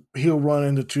his heel run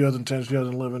into 2010,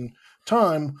 2011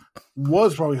 time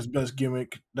was probably his best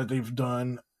gimmick that they've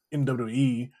done in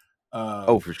WWE.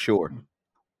 For sure.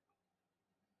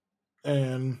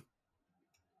 And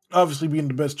obviously being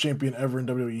the best champion ever in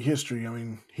WWE history, I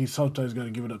mean, he sometimes got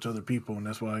to give it up to other people, and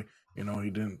that's why, he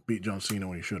didn't beat John Cena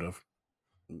when he should have.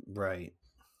 Right.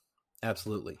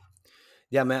 Absolutely.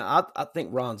 Yeah, man, I think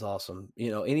Ron's awesome.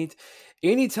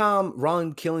 Anytime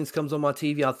Ron Killings comes on my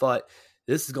TV, I thought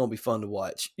this is gonna be fun to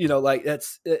watch.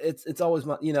 It's always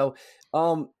my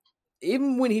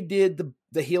even when he did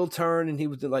the heel turn and he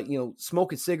was like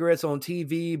smoking cigarettes on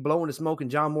TV, blowing the smoke in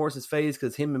John Morrison's face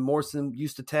because him and Morrison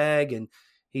used to tag and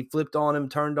he flipped on him,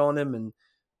 turned on him, and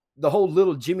the whole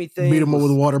little Jimmy thing. Beat him up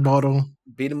with a water bottle.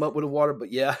 Beat him up with a water, but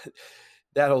yeah.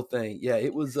 That whole thing, yeah,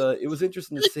 it was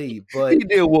interesting to see. But he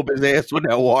did whoop his ass with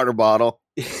that water bottle.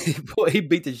 Boy, he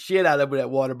beat the shit out of him with that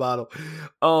water bottle.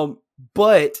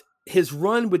 But his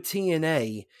run with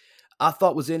TNA, I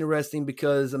thought was interesting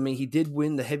because he did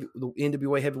win the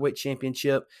NWA Heavyweight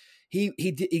Championship.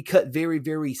 He cut very,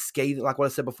 very scathing, like what I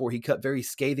said before. He cut very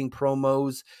scathing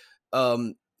promos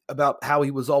about how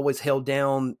he was always held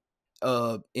down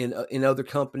in other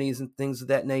companies and things of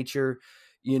that nature.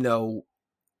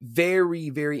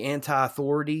 Very, very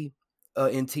anti-authority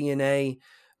in TNA.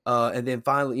 And then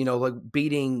finally, like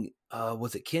beating,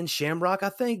 was it Ken Shamrock? I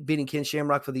think beating Ken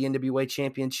Shamrock for the NWA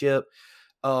Championship,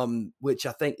 which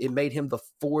I think it made him the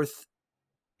fourth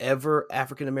ever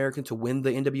African-American to win the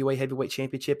NWA Heavyweight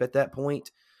Championship at that point.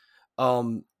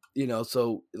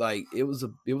 So like it was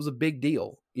a big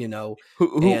deal,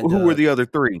 Who were the other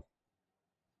three?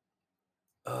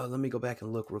 Let me go back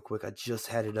and look real quick. I just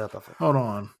had it up. Hold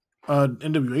on.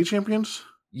 NWA champions?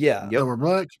 Yeah. That were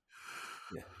black?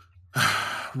 Yeah.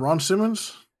 Ron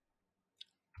Simmons?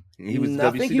 He was WCW.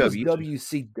 I think he was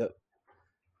WCW.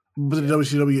 Was it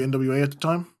WCW NWA at the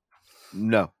time?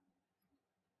 No.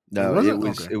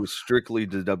 It was strictly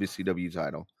the WCW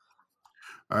title.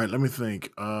 All right, let me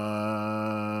think.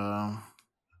 Crap.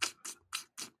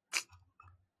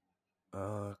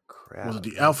 Was it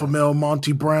the Alpha Male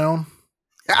Monty Brown?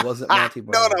 It wasn't Monty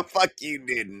Brown. No, the fuck you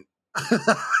didn't.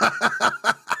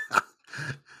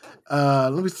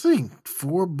 Let me think.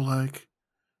 4 black.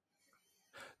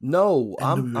 No,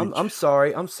 I'm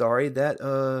sorry. I'm sorry that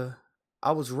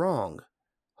I was wrong.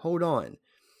 Hold on.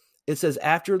 It says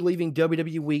after leaving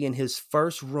WWE in his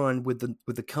first run with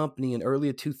the company in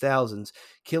early 2000s,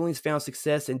 Killings found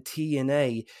success in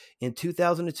TNA. In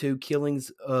 2002,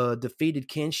 Killings defeated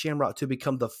Ken Shamrock to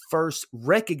become the first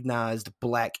recognized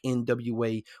black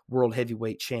NWA World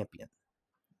Heavyweight Champion.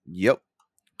 Yep.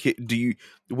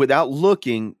 Without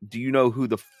looking, do you know who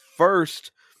the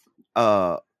first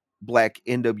black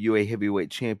NWA Heavyweight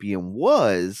Champion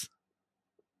was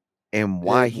and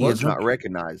why he is not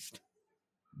recognized?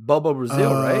 Bobo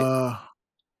Brazil, right?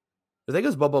 I think it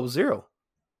was Bobo Brazil.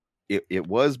 It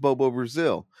was Bobo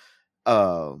Brazil.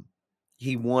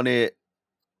 He won it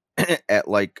at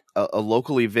like a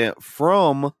local event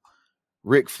from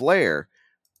Ric Flair,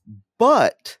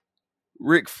 but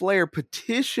Ric Flair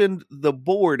petitioned the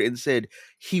board and said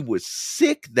he was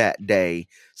sick that day,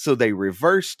 so they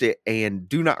reversed it and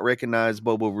do not recognize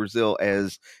Bobo Brazil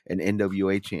as an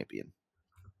NWA champion.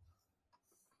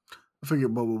 I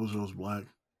figured Bobo Brazil was black.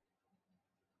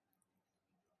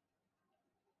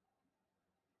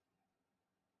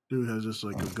 Dude has just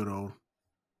like a good old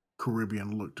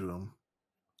Caribbean look to him.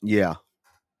 Yeah.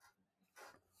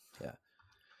 Yeah.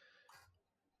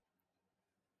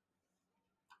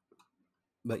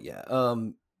 But yeah,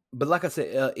 but like I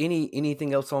said,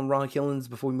 anything else on Ron Killings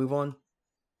before we move on?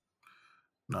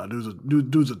 No,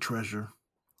 dude's a treasure.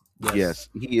 Yes,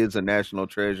 he is a national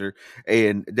treasure,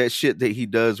 and that shit that he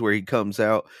does where he comes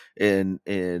out and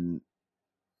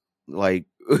like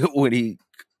when he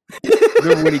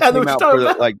came out for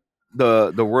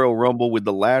the Royal Rumble with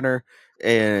the ladder,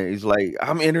 and he's like,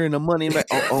 "I'm entering the money."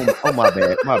 Oh my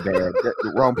bad,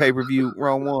 the wrong pay-per-view,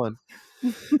 wrong one. I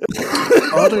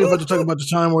thought you were about to talk about the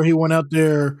time where he went out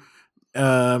there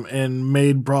and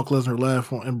made Brock Lesnar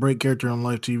laugh and break character on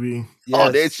live TV. Yes,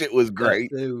 oh, that shit was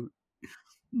great.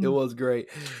 It was great.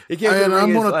 And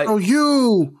I'm going to throw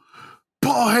you,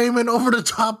 Paul Heyman, over the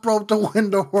top rope to win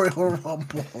the Royal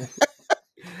Rumble.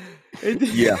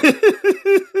 Yeah.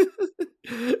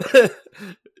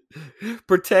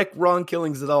 Protect Ron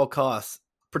Killings at all costs.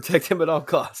 Protect him at all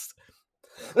costs.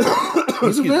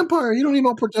 He's a vampire. You don't need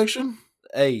no protection.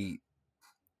 Hey.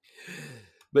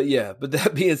 But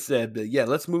that being said,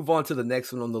 let's move on to the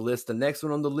next one on the list. The next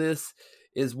one on the list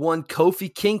is one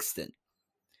Kofi Kingston.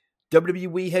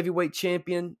 WWE Heavyweight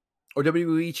Champion or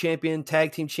WWE Champion,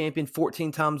 Tag Team Champion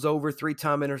 14 times over,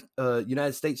 3-time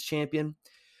United States Champion.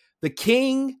 The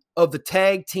king of the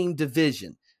tag team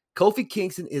division. Kofi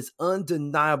Kingston is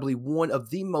undeniably one of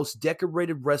the most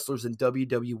decorated wrestlers in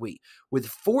WWE. With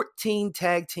 14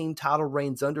 tag team title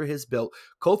reigns under his belt,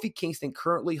 Kofi Kingston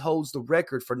currently holds the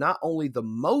record for not only the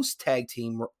most tag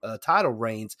team title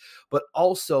reigns, but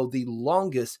also the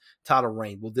longest title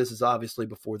reign. Well, this is obviously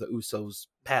before the Usos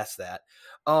passed that.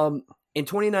 In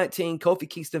 2019, Kofi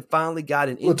Kingston finally got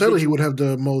an Well, technically, he would have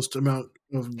the most amount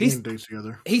of game days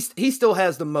together. He still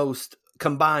has the most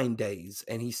combined days,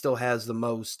 and he still has the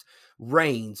most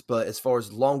reigns. But as far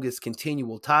as longest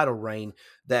continual title reign,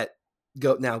 that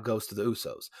now goes to the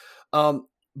Usos.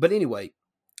 But anyway,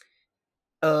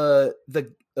 the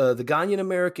Ghanaian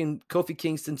American Kofi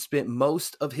Kingston spent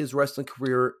most of his wrestling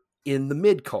career in the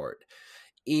mid card.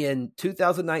 In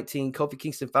 2019, Kofi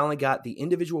Kingston finally got the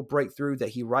individual breakthrough that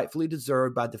he rightfully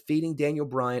deserved by defeating Daniel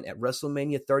Bryan at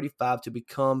WrestleMania 35 to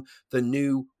become the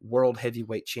new World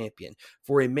Heavyweight Champion.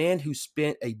 For a man who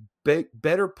spent a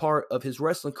better part of his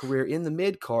wrestling career in the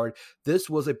mid-card, this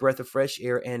was a breath of fresh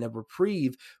air and a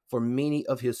reprieve for many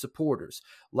of his supporters.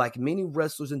 Like many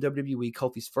wrestlers in WWE,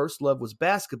 Kofi's first love was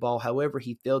basketball. However,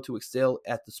 he failed to excel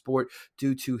at the sport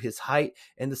due to his height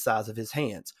and the size of his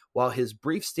hands. While his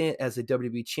brief stint as a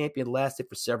WWE champion lasted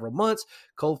for several months,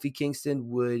 Kofi Kingston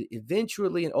would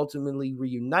eventually and ultimately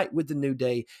reunite with the New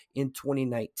Day in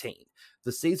 2019.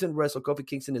 The seasoned wrestler Kofi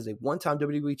Kingston is a one-time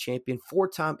WWE champion,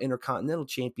 4-time Intercontinental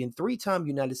champion, 3-time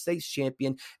United States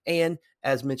champion, and,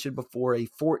 as mentioned before, a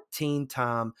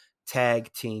 14-time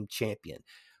tag team champion.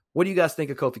 What do you guys think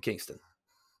of Kofi Kingston?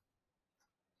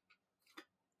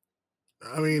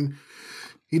 I mean,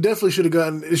 he definitely should have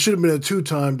gotten. It should have been a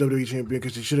 2-time WWE champion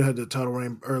because he should have had the title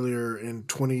reign earlier in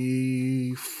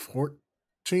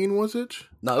 2014. Was it?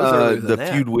 No, it was earlier than the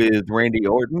that. feud with Randy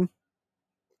Orton.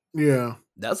 Yeah,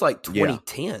 that's like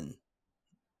 2010.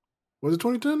 Was it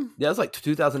 2010? Yeah, that's like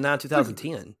 2009,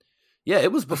 2010. Yeah,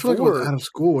 it was before. I feel like I was out of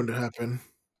school when it happened.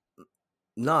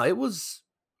 No, it was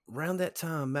around that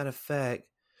time. Matter of fact,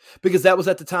 because that was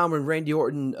at the time when Randy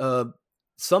Orton,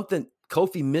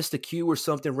 Kofi missed a cue or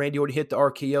something. Randy Orton hit the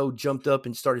RKO, jumped up,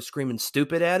 and started screaming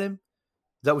 "stupid" at him. Is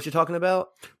that what you're talking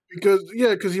about?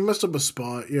 Because he messed up a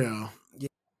spot. Yeah.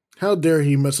 How dare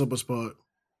he mess up a spot?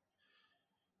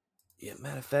 Yeah,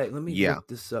 matter of fact, let me look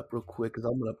this up real quick because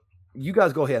you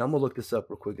guys go ahead. I'm gonna look this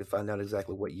up real quick and find out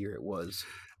exactly what year it was.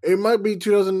 It might be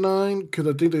 2009 because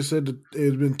I think they said that it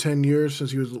had been 10 years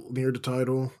since he was near the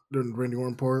title during the Randy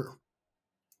Orton part.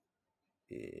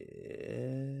 Yeah,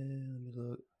 let me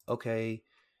look. Okay,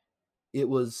 it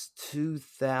was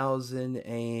 2000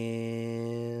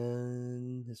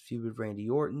 and his feud with Randy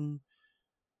Orton.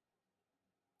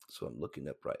 So I'm looking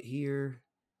up right here.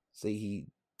 Say he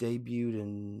debuted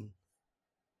in.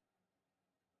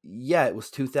 Yeah, it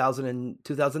was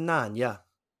 2009. Yeah.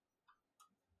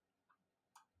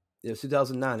 It was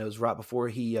 2009. It was right before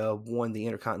he won the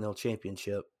Intercontinental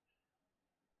Championship.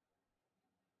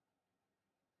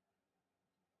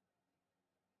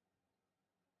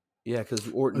 Yeah, because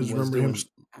Orton was him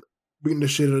beating the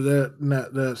shit out of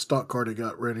that stock car that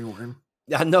got Randy Orton.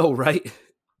 I know, right?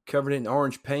 Covered in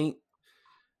orange paint.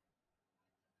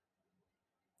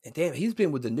 And damn, he's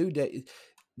been with the New Day.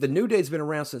 The New Day's been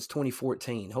around since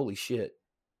 2014. Holy shit.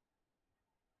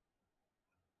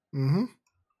 Mm-hmm.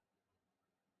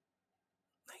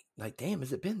 Like, damn,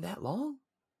 has it been that long?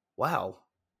 Wow.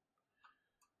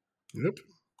 Yep.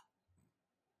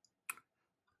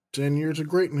 10 years of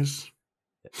greatness.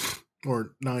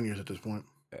 Or 9 years at this point.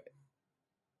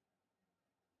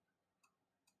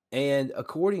 And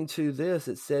according to this,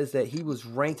 it says that he was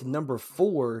ranked number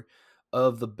 4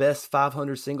 of the best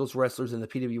 500 singles wrestlers in the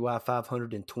PWI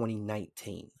 500 in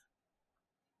 2019.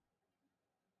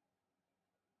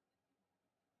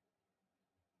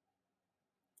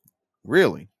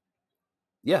 Really?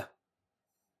 Yeah.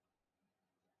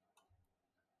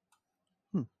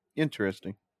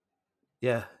 Interesting.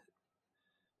 Yeah.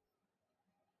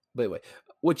 But anyway,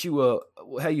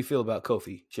 how you feel about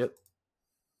Kofi, Chip?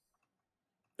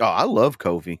 Oh, I love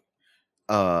Kofi.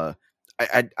 I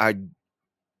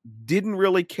didn't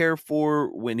really care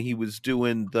for when he was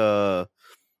doing the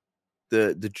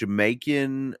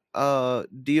Jamaican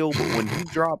deal, but when he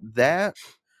dropped that,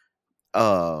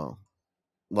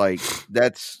 like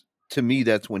that's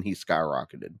when he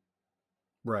skyrocketed.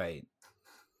 Right.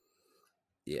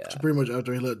 Yeah. So pretty much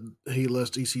after he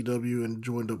left ECW and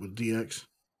joined up with DX.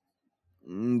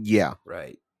 Yeah.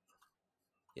 Right.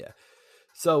 Yeah.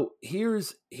 So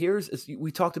here's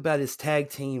we talked about his tag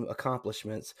team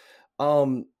accomplishments.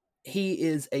 He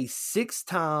is a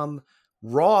 6-time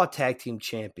Raw tag team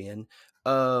champion,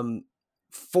 4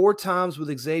 times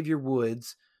with Xavier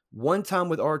Woods, 1 time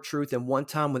with R-Truth, and 1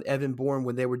 time with Evan Bourne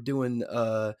when they were doing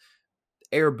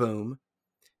Air Boom.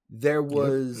 There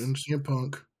was and CM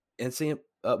Punk. And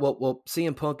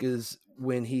CM Punk is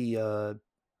when he why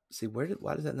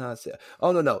does that not say?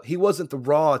 Oh no, he wasn't the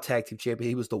Raw Tag Team Champion.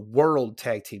 He was the World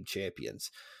Tag Team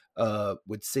Champions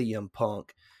with CM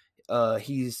Punk.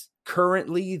 He's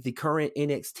currently the current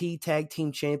NXT Tag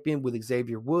Team Champion with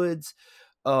Xavier Woods.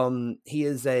 He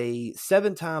is a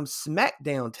 7-time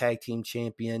SmackDown Tag Team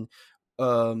Champion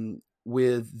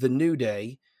with the New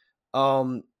Day.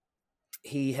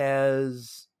 He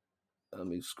has. Let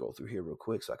me scroll through here real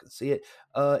quick so I can see it.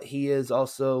 He is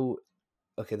also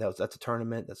that's a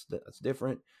tournament. That's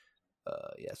different.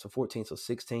 So 14, so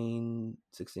 16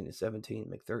 and 17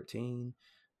 make 13.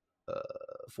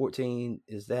 14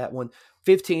 is that one.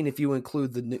 15 if you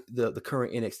include the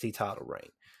current NXT title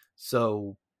reign.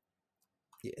 So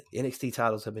yeah, the NXT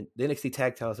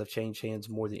tag titles have changed hands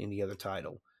more than any other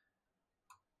title.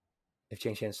 They've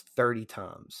changed hands 30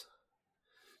 times.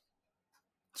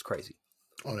 It's crazy.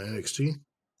 On NXT?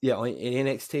 Yeah, in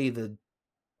NXT, the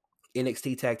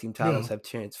NXT tag team titles have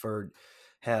 29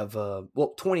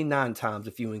 times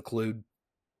if you include,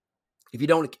 if you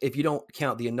don't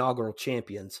count the inaugural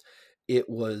champions,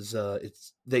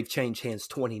 they've changed hands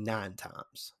 29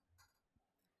 times.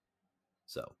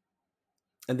 So,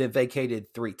 and then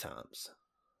vacated 3 times.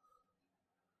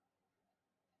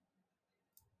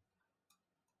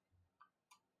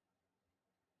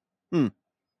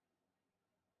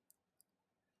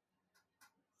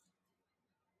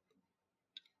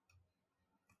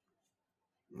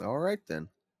 All right, then.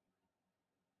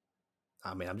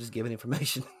 I mean, I'm just giving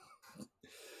information.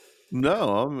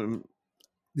 No,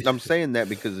 I'm saying that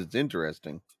because it's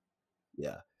interesting.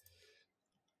 Yeah.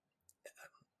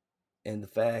 And the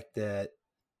fact that,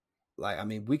 like, I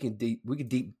mean, we can do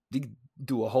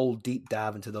a whole deep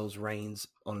dive into those reigns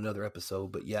on another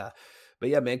episode. But yeah,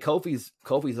 man, Kofi's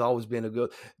always been a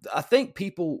good. I think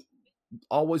people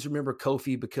always remember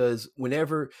Kofi because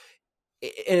whenever,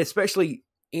 and especially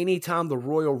anytime the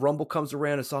Royal Rumble comes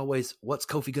around, it's always, what's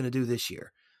Kofi going to do this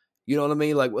year? You know what I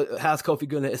mean? Like, how's Kofi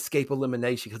going to escape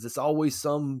elimination? Because it's always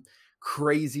some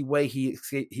crazy way he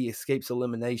escapes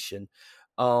elimination.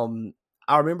 I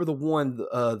remember the one,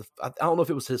 I don't know if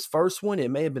it was his first one.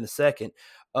 It may have been a second,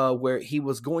 where he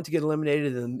was going to get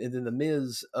eliminated, and then the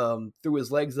Miz threw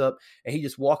his legs up, and he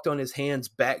just walked on his hands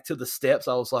back to the steps.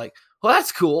 I was like, well,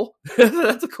 that's cool.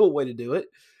 That's a cool way to do it.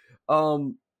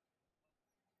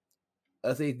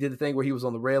 I think he did the thing where he was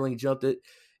on the railing, jumped it.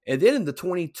 And then in the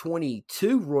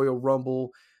 2022 Royal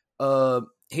Rumble,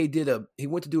 he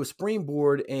went to do a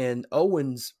springboard, and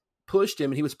Owens pushed him,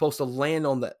 and he was supposed to land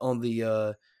on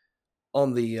the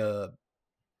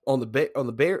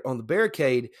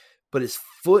barricade, but his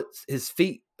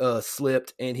feet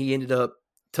slipped, and he ended up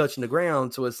touching the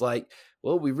ground. So it's like,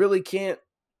 well, we really can't.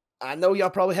 I know y'all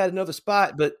probably had another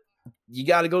spot, but you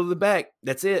got to go to the back.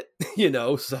 That's it,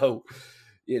 So,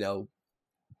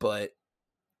 but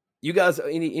you guys,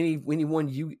 any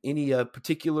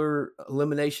particular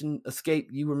elimination escape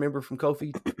you remember from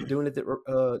Kofi doing it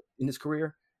in his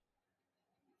career?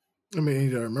 I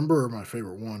mean, I remember my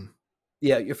favorite one.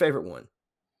 Yeah, your favorite one.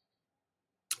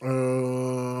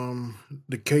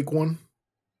 The cake one,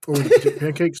 or the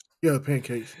pancakes. Yeah, the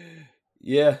pancakes.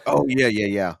 Yeah. Oh yeah.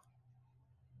 Yeah,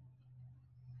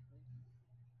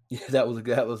 that was a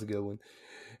good one.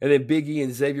 And then Big E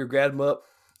and Xavier grabbed him up,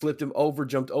 flipped him over,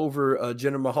 jumped over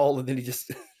Jinder Mahal, and then he just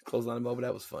closed on him over.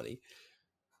 That was funny.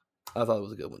 I thought it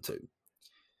was a good one too.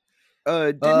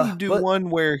 Didn't he do one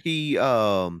where he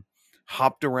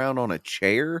hopped around on a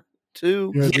chair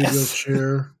too? Yeah, JBL's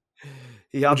chair.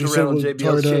 He hopped around on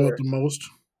JBL's chair the most.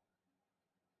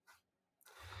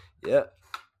 Yeah,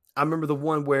 I remember the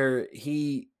one where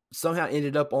he somehow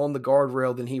ended up on the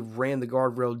guardrail, then he ran the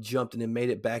guardrail, jumped, and then made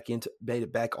it back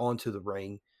onto the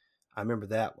ring. I remember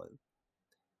that one.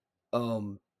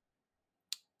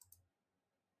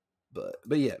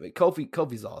 But yeah,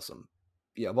 Kofi's awesome.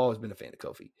 Yeah, I've always been a fan of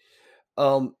Kofi.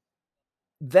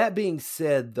 That being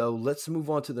said, though, let's move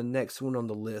on to the next one on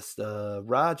the list.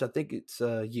 Raj, I think it's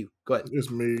you. Go ahead.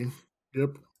 It's me.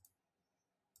 Yep.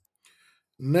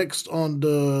 Next on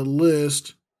the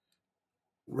list,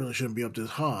 really shouldn't be up this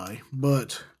high,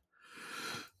 but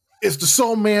it's the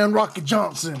Soul Man, Rocky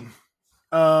Johnson.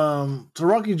 So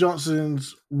Rocky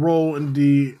Johnson's role in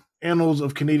the annals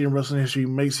of Canadian wrestling history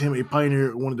makes him a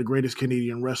pioneer, one of the greatest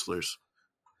Canadian wrestlers.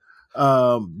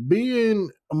 Being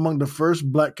among the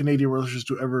first Black Canadian wrestlers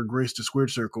to ever grace the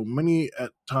squared circle, many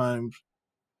times,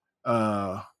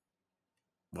 Rocky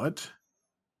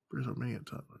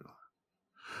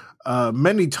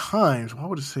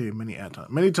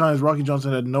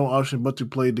Johnson had no option but to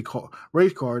play the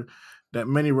race card, that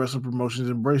many wrestling promotions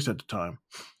embraced at the time.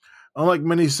 Unlike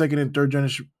many second and third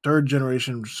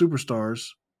generation superstars,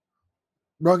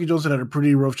 Rocky Johnson had a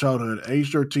pretty rough childhood. At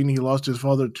age 13, he lost his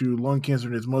father to lung cancer,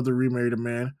 and his mother remarried a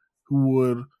man who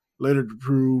would later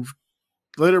prove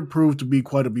to be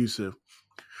quite abusive.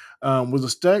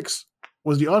 Was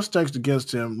the odds stacked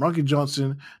against him? Rocky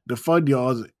Johnson defied the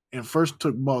odds and first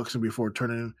took boxing before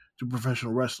turning to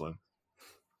professional wrestling.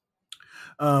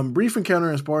 Brief encounter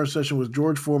and sparring session with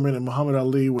George Foreman and Muhammad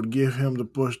Ali would give him the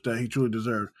push that he truly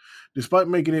deserved. Despite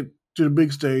making it to the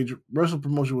big stage, wrestling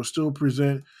promotion would still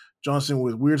present Johnson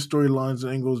with weird storylines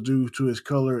and angles due to his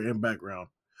color and background.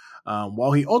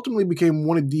 While he ultimately became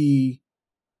one of the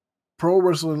pro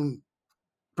wrestling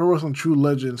true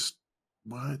legends,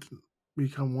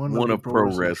 become one of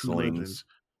pro wrestling's.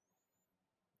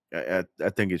 I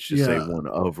think it should say one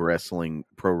of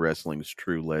pro wrestling's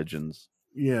true legends.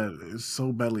 Yeah, it's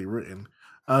so badly written.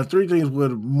 3 things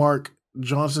would mark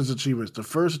Johnson's achievements. The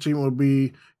first achievement would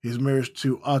be his marriage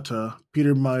to Atta,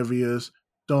 Peter Maivia's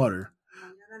daughter.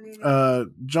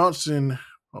 Johnson,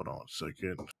 hold on a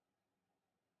second.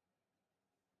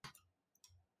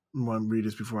 I want to read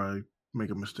this before I make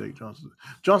a mistake.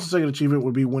 Johnson's second achievement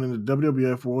would be winning the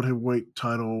WWF World Heavyweight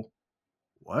title.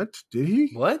 What? Did he?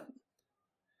 What?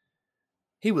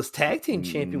 He was tag team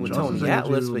champion with Tony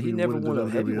Atlas, but he never won a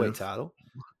heavyweight title.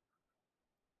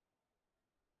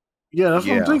 Yeah, that's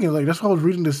what I'm thinking. Like, that's why I was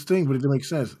reading this thing, but it didn't make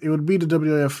sense. It would be the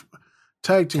WWF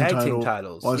tag team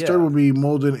titles. While his third would be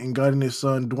molding and guiding his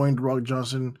son, Dwayne "The Rock"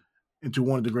 Johnson, into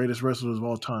one of the greatest wrestlers of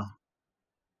all time.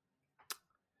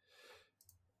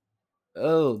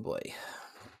 Oh, boy.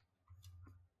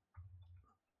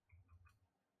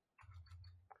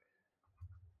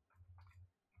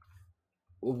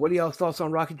 Well, what are y'all's thoughts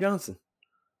on Rocky Johnson?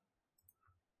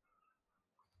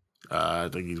 I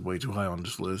think he's way too high on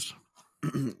this list.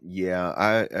 Yeah,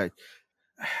 I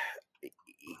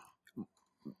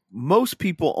most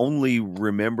people only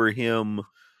remember him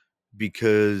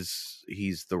because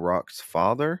he's The Rock's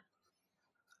father.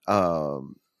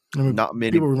 Not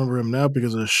many people remember him now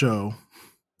because of the show.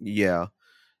 Yeah.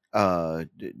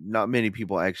 Not many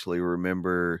people actually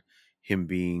remember him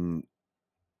being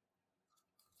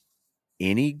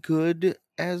any good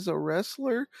as a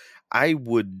wrestler. I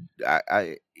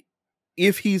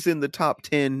if he's in the top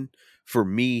 10, for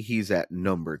me, he's at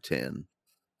number 10.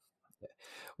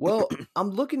 Well,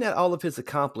 I'm looking at all of his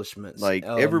accomplishments. Like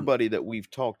everybody that we've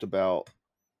talked about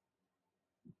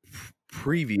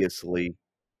previously.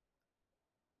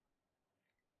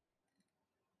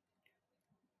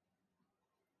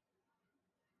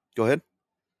 Go ahead.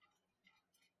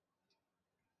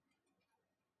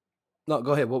 No,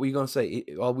 go ahead. What were you going to say?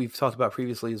 All we've talked about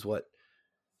previously is what?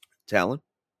 Talon?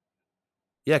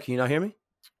 Yeah, can you not hear me?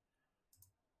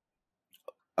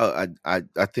 I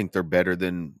think they're better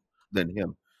than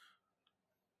him.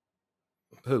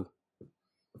 Who?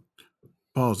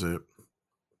 Pause it.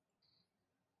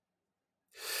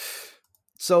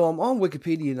 So I'm on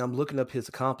Wikipedia and I'm looking up his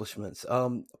accomplishments.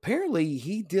 Apparently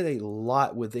he did a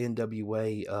lot with the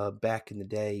NWA back in the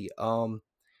day.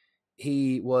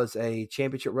 He was a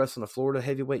championship wrestler, a Florida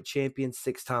heavyweight champion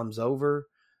 6 times over,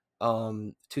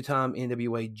 2-time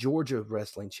NWA Georgia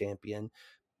wrestling champion,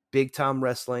 big time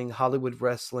wrestling, Hollywood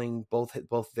wrestling, both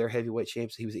their heavyweight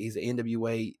champions. He's an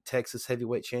NWA Texas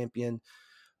heavyweight champion.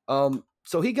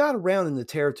 So he got around in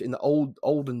the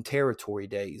olden territory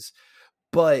days,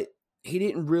 but he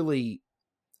didn't really,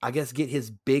 I guess, get his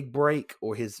big break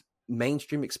or his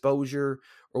mainstream exposure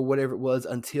or whatever it was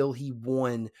until he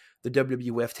won the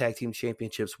WWF Tag Team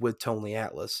Championships with Tony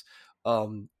Atlas,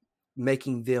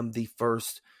 making them the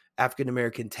first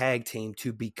African-American tag team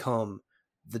to become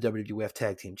the WWF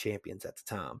Tag Team Champions at the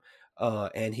time.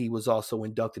 And he was also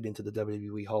inducted into the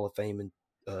WWE Hall of Fame in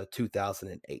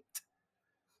 2008.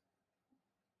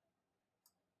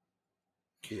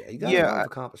 Yeah, he got a lot of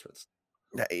accomplishments.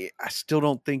 I still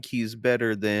don't think he's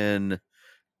better than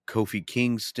Kofi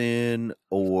Kingston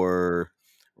or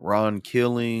Ron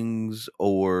Killings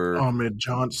or Ahmed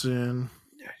Johnson.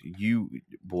 You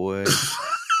boy.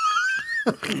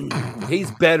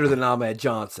 He's better than Ahmed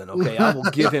Johnson. Okay, I will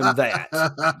give him that.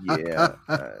 Yeah.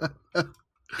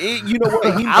 You know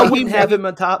what? I wouldn't have him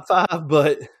in top 5,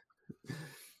 but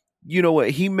you know what?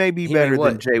 He may be better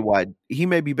than JY. He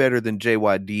may be better than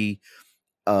JYD.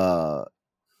 For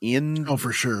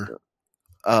sure.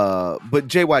 But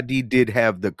JYD did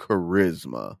have the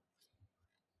charisma.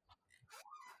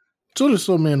 So did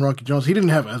Soul Man Rocky Johnson. He didn't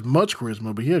have as much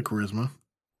charisma, but he had charisma.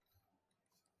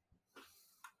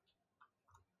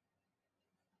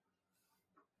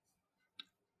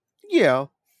 Yeah.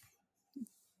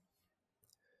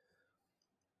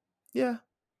 Yeah.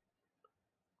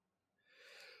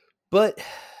 But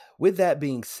with that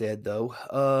being said, though,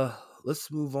 let's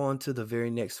move on to the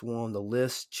very next one on the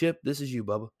list. Chip, this is you,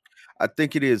 Bubba. I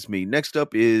think it is me. Next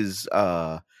up is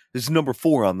this is number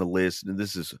 4 on the list, and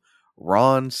this is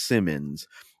Ron Simmons.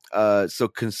 So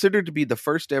considered to be the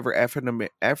first ever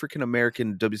African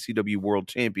American WCW World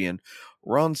Champion,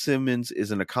 Ron Simmons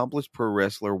is an accomplished pro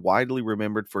wrestler, widely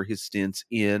remembered for his stints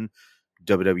in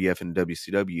WWF and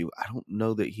WCW. I don't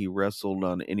know that he wrestled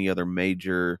on any other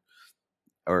major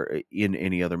or in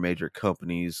any other major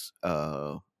companies,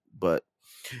 but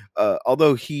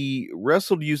although he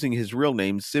wrestled using his real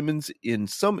name, Simmons in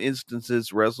some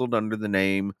instances wrestled under the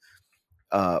name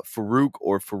Farouk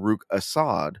or Farouk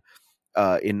Assad.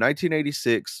 In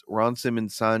 1986, Ron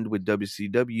Simmons signed with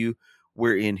WCW,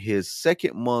 where in his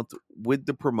second month with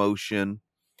the promotion,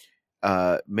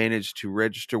 managed to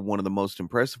register one of the most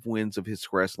impressive wins of his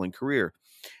wrestling career.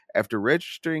 After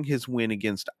registering his win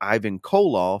against Ivan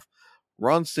Koloff,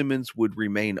 Ron Simmons would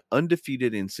remain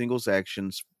undefeated in singles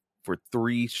actions for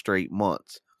 3 straight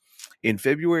months. In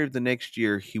February of the next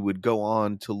year, he would go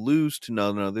on to lose to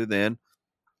none other than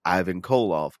Ivan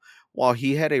Koloff. While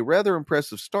he had a rather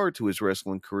impressive start to his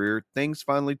wrestling career, things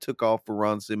finally took off for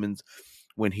Ron Simmons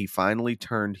when he finally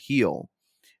turned heel.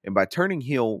 And by turning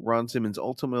heel, Ron Simmons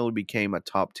ultimately became a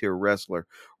top-tier wrestler,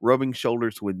 rubbing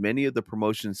shoulders with many of the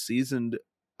promotion's seasoned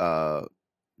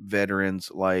veterans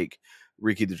like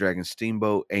Ricky the Dragon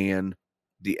Steamboat and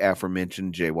the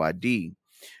aforementioned JYD.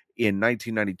 In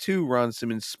 1992, Ron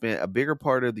Simmons spent a bigger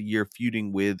part of the year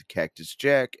feuding with Cactus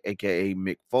Jack, a.k.a.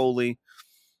 Mick Foley.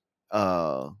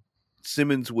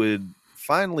 Simmons would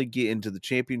finally get into the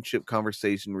championship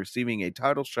conversation, receiving a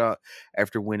title shot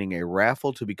after winning a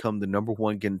raffle to become the number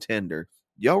 1 contender.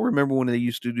 Y'all remember when they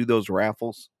used to do those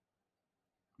raffles?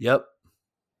 Yep.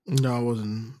 No, I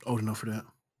wasn't old enough for that.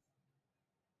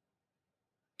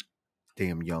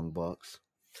 Damn young bucks.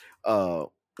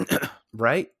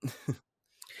 Right?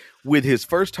 With his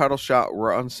first title shot,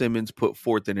 Ron Simmons put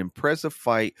forth an impressive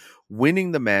fight,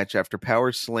 winning the match after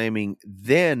power slamming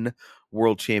then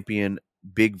world champion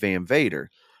Big Van Vader.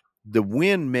 The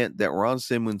win meant that Ron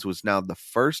Simmons was now the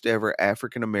first ever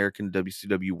African American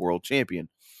WCW world champion.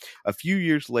 A few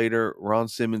years later, Ron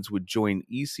Simmons would join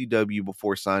ECW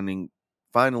before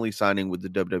finally signing with the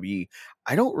WWE.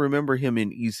 I don't remember him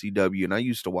in ECW, and I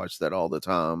used to watch that all the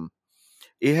time.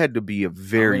 It had to be a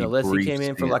very unless brief he came in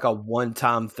stint. for like a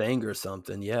one-time thing or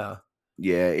something. Yeah.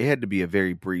 Yeah, it had to be a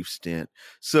very brief stint.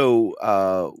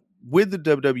 So, with the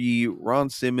WWE,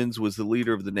 Ron Simmons was the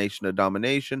leader of the Nation of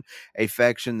Domination, a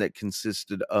faction that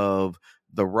consisted of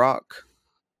The Rock,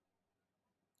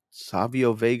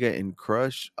 Savio Vega, and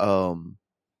Crush.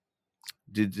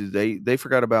 Did they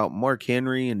forgot about Mark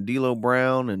Henry and D'Lo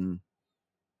Brown and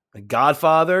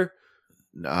Godfather?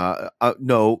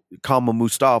 No, Kama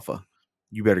Mustafa.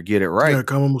 You better get it right. Yeah,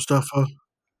 Kama Mustafa.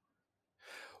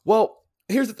 Well,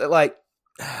 here's the thing, like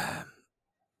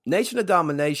Nation of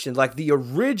Domination, like the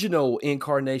original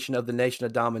incarnation of the Nation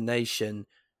of Domination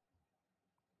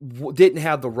didn't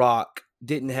have The Rock,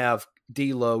 didn't have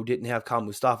D'Lo, didn't have Kama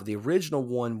Mustafa. The original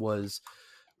one was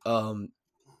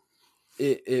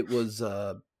it was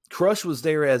Crush was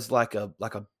there as like a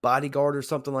bodyguard or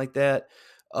something like that.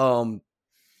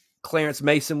 Clarence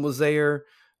Mason was there.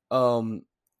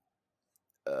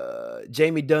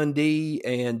 Jamie Dundee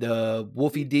and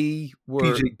Wolfie D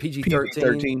were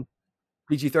PG-13.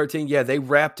 PG-13, yeah, they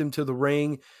wrapped him to the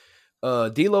ring.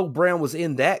 D'Lo Brown was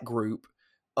in that group.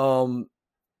 They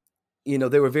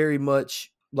were very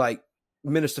much like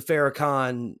Minister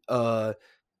Farrakhan,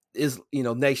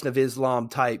 Nation of Islam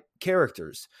type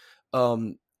characters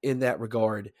in that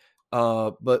regard.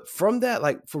 But from that,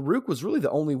 like Farouk was really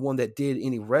the only one that did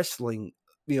any wrestling,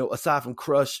 aside from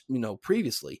Crush,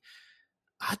 previously.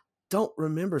 I don't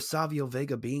remember Savio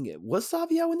Vega being it. Was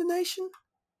Savio in the Nation?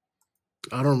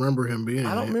 I don't remember him being.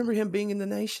 I don't remember him being in the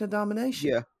Nation of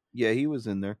Domination. Yeah, he was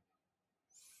in there.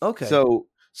 Okay. So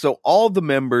all the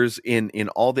members in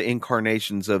all the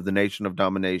incarnations of the Nation of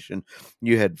Domination,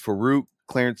 you had Farouk,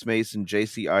 Clarence Mason,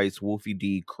 JC Ice, Wolfie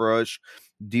D, Crush,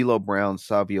 D'Lo Brown,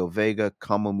 Savio Vega,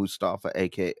 Kama Mustafa,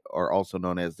 aka or also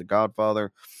known as the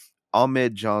Godfather,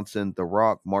 Ahmed Johnson, The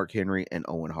Rock, Mark Henry, and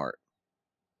Owen Hart.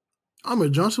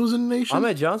 Ahmed Johnson was in the Nation?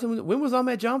 Ahmed Johnson? When was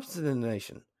Ahmed Johnson in the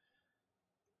Nation?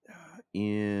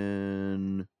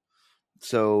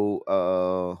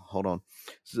 Hold on.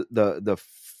 So the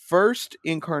first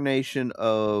incarnation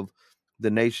of the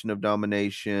Nation of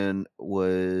Domination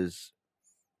was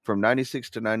from 96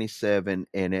 to 97,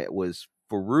 and it was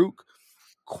Farouk,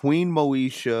 Queen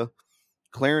Moesha,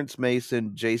 Clarence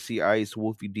Mason, JC Ice,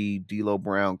 Wolfie D, D'Lo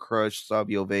Brown, Crush,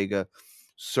 Savio Vega,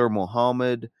 Sir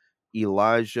Muhammad,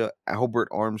 Elijah, Albert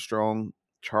Armstrong,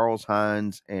 Charles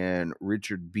Hines, and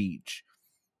Richard Beach.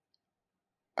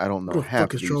 I don't know What the half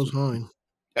fuck of is these. Charles Hine?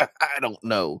 I don't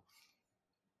know.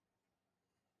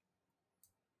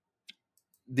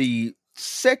 The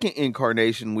second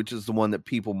incarnation, which is the one that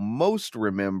people most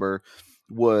remember,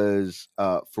 was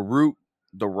Farouk,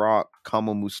 The Rock,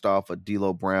 Kamal Mustafa,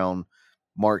 D'Lo Brown,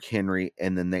 Mark Henry,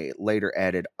 and then they later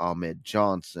added Ahmed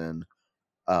Johnson.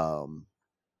 And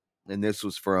this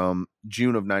was from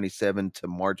June of 97 to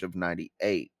March of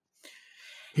 98.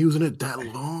 He was in it that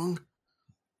long?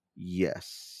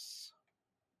 Yes.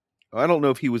 I don't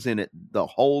know if he was in it the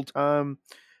whole time,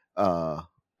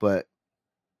 but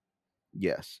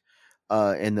yes.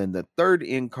 And then the third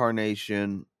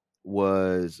incarnation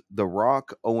was The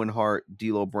Rock, Owen Hart,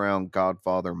 D'Lo Brown,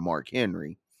 Godfather, Mark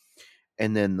Henry.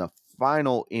 And then the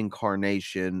final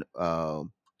incarnation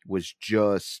was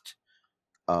just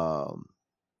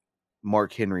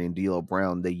Mark Henry and D'Lo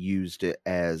Brown. They used it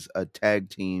as a tag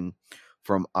team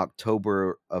from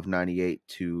October of 98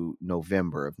 to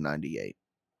November of 98.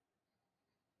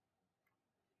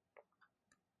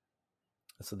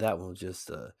 So that one was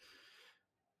just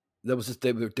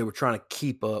they were trying to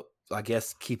keep up, I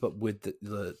guess, with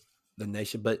the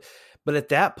nation. But at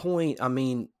that point, I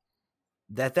mean,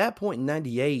 at that point in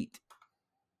 98,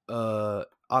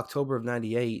 October of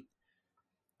 98,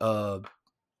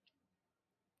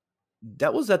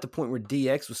 that was at the point where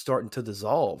DX was starting to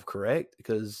dissolve, correct?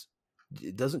 Because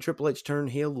doesn't Triple H turn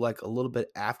heel like a little bit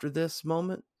after this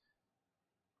moment?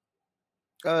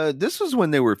 This was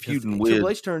when they were feuding with Triple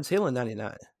H turns heel in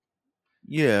 99.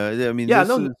 Yeah, I mean, yeah,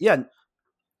 this is,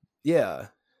 yeah.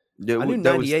 I knew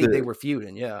 98 they were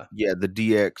feuding. Yeah, the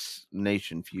DX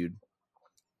Nation feud,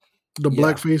 the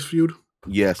blackface feud.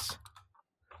 Yes.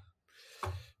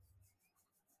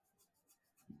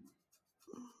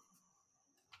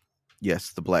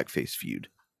 Yes, the blackface feud.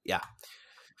 Yeah,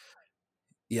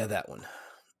 that one.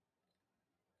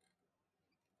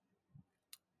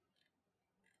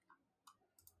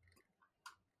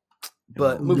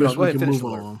 But moving on, go ahead and finish the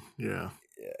alert. Yeah.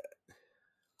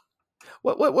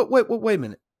 Wait a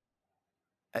minute.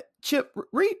 Chip,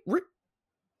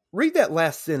 read that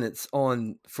last sentence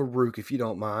on Farouk, if you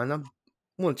don't mind. I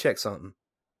want to check something.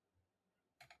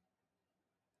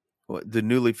 The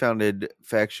newly founded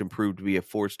faction proved to be a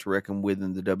force to reckon with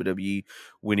in the WWE,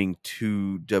 winning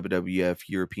 2 WWF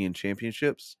European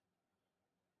Championships.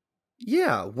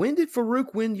 Yeah, when did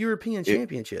Farouk win European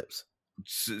Championships?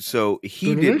 So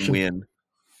he didn't win.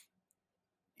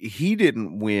 He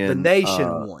didn't win. The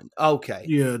Nation won. Okay.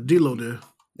 Yeah, D'Lo did.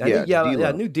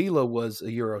 I knew D'Lo was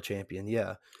a Euro champion.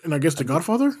 Yeah. And I guess the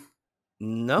Godfather?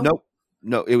 No,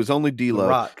 it was only D'Lo.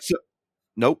 Rock.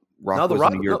 Nope. Rock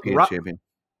wasn't a European champion.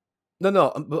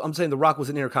 No, I'm saying The Rock was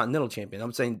an Intercontinental champion.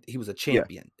 I'm saying he was a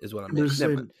champion, is what I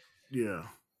meant. Yeah.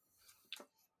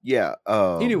 Yeah.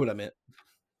 He knew what I meant.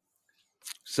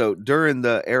 So during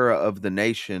the era of the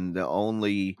Nation, the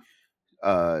only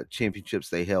championships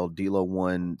they held, D'Lo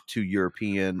won 2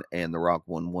 European and The Rock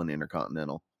won 1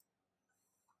 Intercontinental.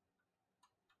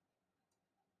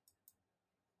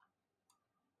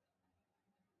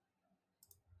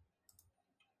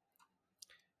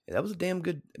 Yeah, that was a damn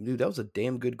good dude. That was a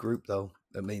damn good group, though.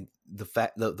 I mean,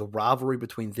 the rivalry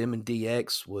between them and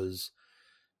DX was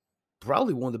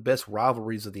probably one of the best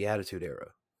rivalries of the Attitude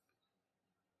Era.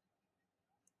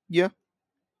 Yeah,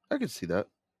 I can see that.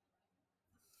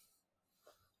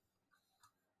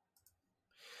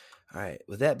 All right.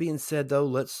 With that being said, though,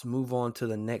 let's move on to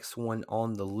the next one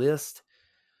on the list.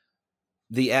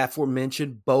 The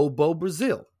aforementioned Bobo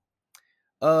Brazil.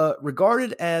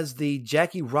 Regarded as the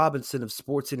Jackie Robinson of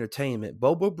sports entertainment,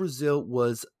 Bobo Brazil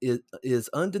is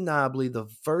undeniably the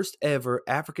first ever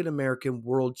African American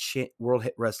world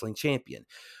wrestling champion.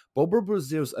 Bobo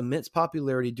Brazil's immense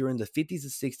popularity during the 50s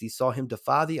and 60s saw him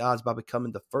defy the odds by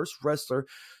becoming the first wrestler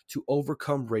to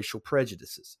overcome racial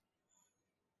prejudices.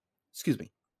 Excuse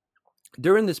me.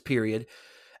 During this period,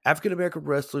 African American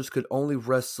wrestlers could only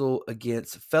wrestle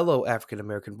against fellow African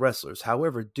American wrestlers.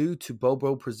 However, due to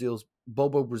Bobo Brazil's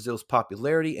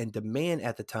popularity and demand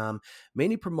at the time,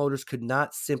 many promoters could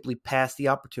not simply pass the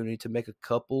opportunity to make a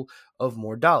couple of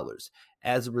more dollars.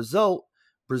 As a result,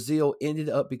 Brazil ended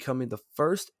up becoming the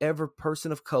first ever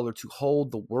person of color to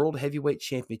hold the World Heavyweight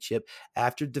Championship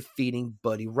after defeating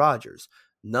Buddy Rogers.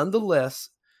 Nonetheless,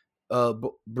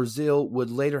 Brazil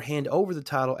would later hand over the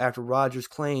title after Rogers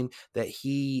claimed that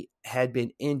he had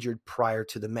been injured prior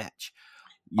to the match.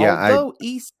 Yeah,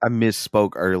 I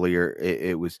misspoke earlier.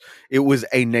 It was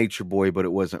a Nature Boy, but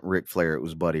it wasn't Ric Flair. It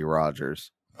was Buddy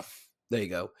Rogers. There you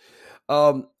go.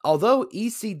 Although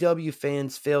ECW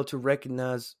fans failed to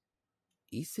recognize,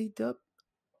 ECW.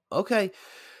 Okay.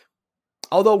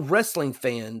 Although wrestling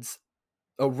fans,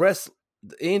 the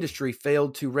industry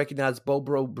failed to recognize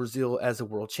Bobo Brazil as a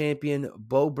world champion,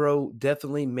 Bobo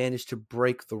definitely managed to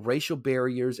break the racial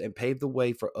barriers and pave the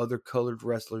way for other colored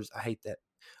wrestlers. I hate that.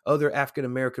 Other African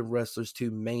American wrestlers to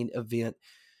the main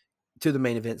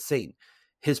event scene.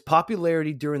 His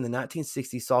popularity during the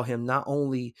 1960s saw him not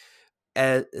only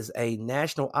as a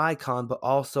national icon, but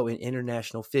also an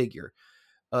international figure.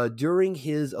 During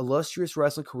his illustrious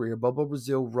wrestling career, Bobo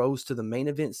Brazil rose to the main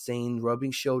event scene,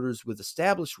 rubbing shoulders with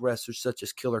established wrestlers such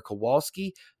as Killer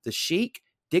Kowalski, The Sheik,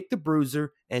 Dick the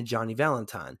Bruiser, and Johnny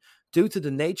Valentine. Due to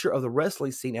the nature of the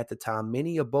wrestling scene at the time,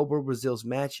 many of Bobo Brazil's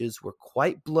matches were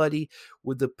quite bloody,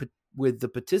 with the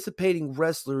participating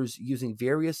wrestlers using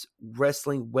various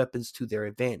wrestling weapons to their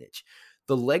advantage.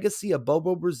 The legacy of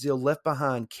Bobo Brazil left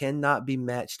behind cannot be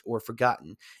matched or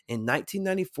forgotten. In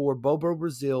 1994, Bobo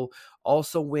Brazil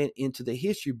also went into the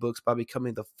history books by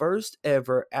becoming the first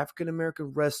ever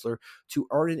African-American wrestler to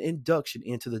earn an induction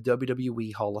into the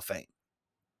WWE Hall of Fame.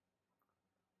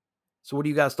 So what do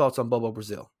you guys' thoughts on Bobo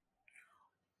Brazil?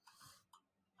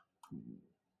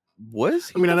 I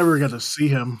never got to see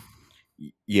him.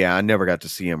 Yeah, I never got to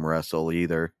see him wrestle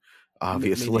either,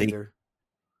 obviously. Me neither.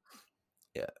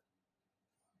 Yeah.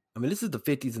 I mean, this is the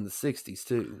 50s and the 60s,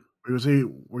 too.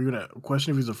 Were you going to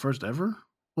question if he's the first ever?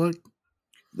 What?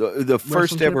 The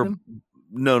first ever... Champion?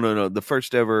 No. The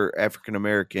first ever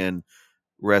African-American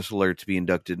wrestler to be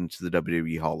inducted into the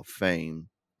WWE Hall of Fame.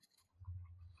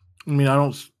 I mean, I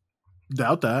don't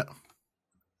doubt that.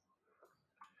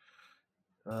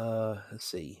 Let's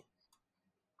see.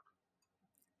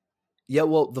 Yeah,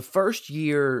 well, the first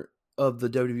year of the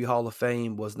WWE Hall of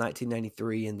Fame was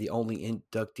 1993, and the only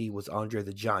inductee was Andre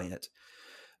the Giant.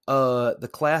 The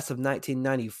class of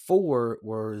 1994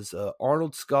 was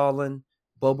Arnold Skaaland,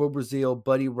 Bobo Brazil,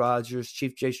 Buddy Rogers,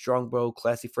 Chief Jay Strongbow,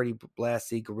 Classy Freddie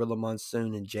Blassie, Gorilla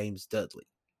Monsoon, and James Dudley.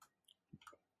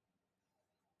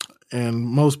 And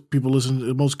most kids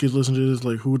listen to this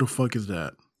like, who the fuck is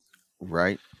that?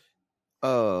 Right.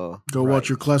 Go watch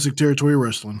your Classic Territory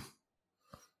Wrestling.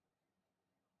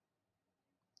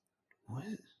 What?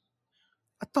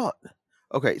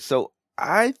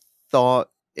 I thought,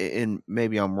 and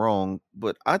maybe I'm wrong,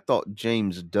 but I thought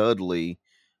James Dudley,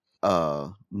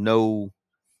 no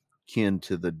kin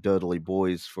to the Dudley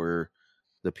Boys for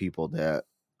the people that.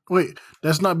 Wait,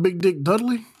 that's not Big Dick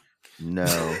Dudley?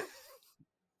 No.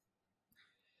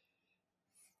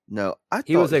 No, I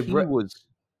thought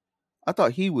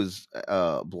he was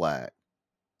black.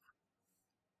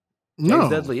 No.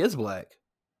 James Dudley is black.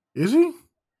 Is he?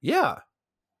 Yeah.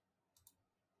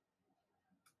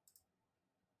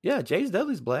 Yeah, James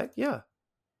Dudley's black. Yeah.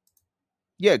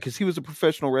 Yeah, because he was a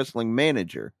professional wrestling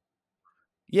manager.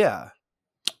 Yeah.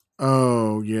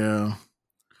 Oh, yeah.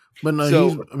 But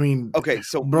no, okay,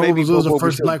 so Bobo Brazil was the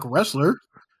first black wrestler.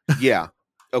 Yeah.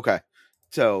 Okay.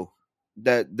 So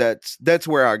that's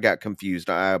where I got confused.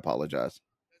 I apologize.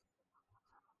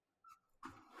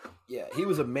 Yeah, he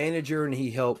was a manager and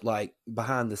he helped like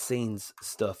behind the scenes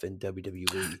stuff in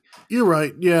WWE. You're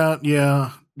right. Yeah,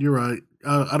 you're right.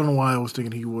 I don't know why I was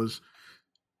thinking he was.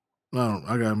 I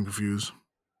got him confused.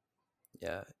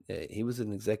 Yeah, he was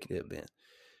an executive then.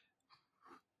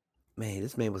 Man,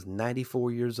 this man was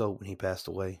 94 years old when he passed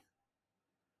away.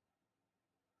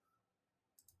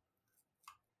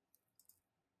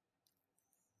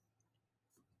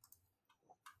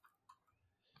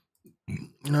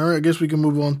 All right, I guess we can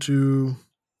move on to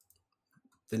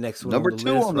the next one. Number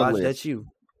 2 on the list. That's you.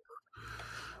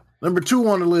 Number 2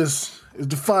 on the list is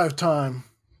the five-time.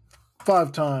 They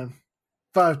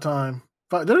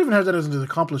don't even have that as his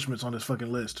accomplishments on this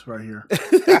fucking list right here.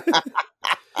 What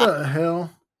the hell?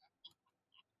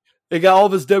 They got all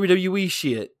of his WWE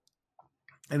shit.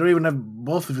 They don't even have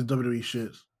both of his WWE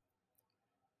shits.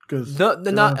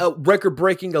 They're not record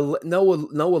breaking. No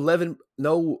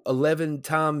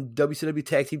 11-time WCW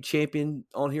Tag Team Champion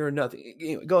on here or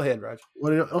nothing. Go ahead, Raj.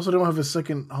 Well, they also don't have his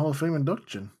second Hall of Fame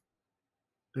induction.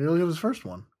 They only have his first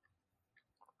one.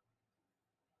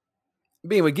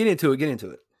 But anyway, get into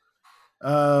it.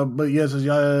 But yes, as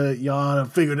y'all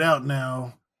have figured out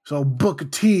now. So Booker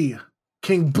T,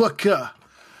 King Booker.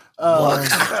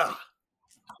 Booker.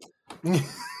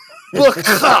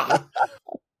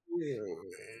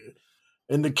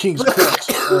 In the King's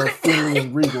Court, Finley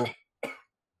and Regal.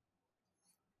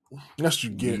 That's what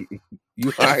you get.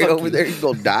 You all right over there? You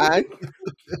gonna die?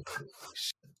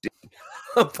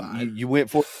 You went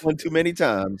for one too many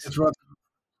times. That's right.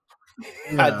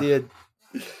 Yeah. I did.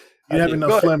 You have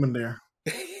enough phlegm in there.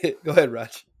 Go ahead,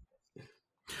 Raj.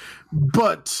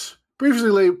 But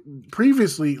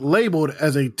Previously labeled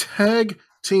as a tag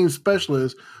team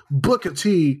specialist, Booker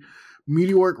T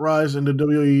meteoric rise in the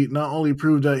WWE not only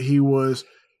proved that he was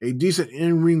a decent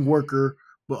in-ring worker,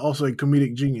 but also a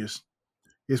comedic genius.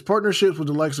 His partnerships with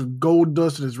the likes of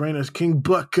Goldust and his reign as King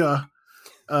Booker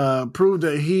proved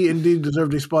that he indeed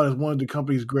deserved a spot as one of the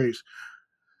company's greats.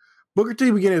 Booker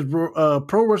T began his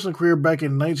pro wrestling career back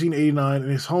in 1989 in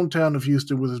his hometown of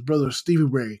Houston with his brother Stevie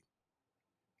Ray.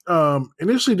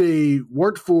 Initially, they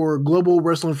worked for Global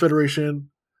Wrestling Federation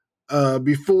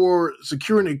before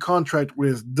securing a contract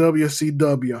with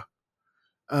WCW.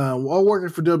 While working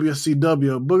for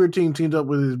WCW, Booker T teamed up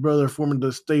with his brother, forming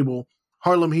the stable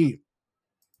Harlem Heat.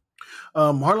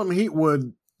 Harlem Heat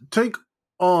would take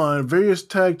on various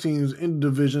tag teams in the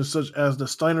division, such as the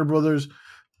Steiner Brothers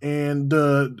and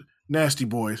the Nasty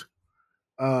Boys.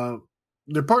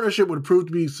 Their partnership would prove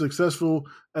to be successful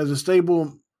as the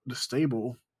stable.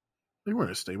 They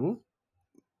weren't a stable.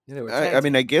 Yeah, they were I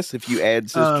mean, I guess if you add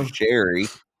Sister Sherry.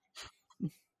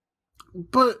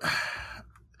 But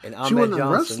and she wasn't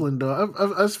wrestling, though.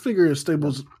 I just figured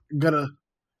stables gotta.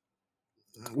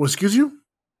 Well, excuse you?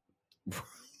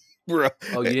 Oh,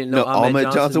 you didn't know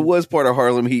Ahmed Johnson was part of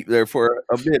Harlem Heat there for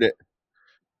a minute.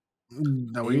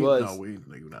 No, he was. No, we you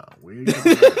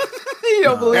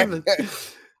don't believe it.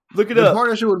 Look it up.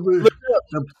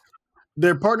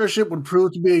 Their partnership would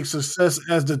prove to be a success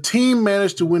as the team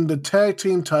managed to win the tag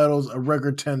team titles a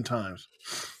record 10 times.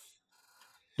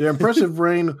 Their impressive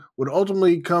reign would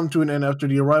ultimately come to an end after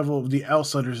the arrival of the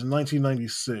Outsiders in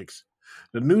 1996.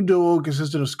 The new duo,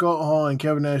 consisting of Scott Hall and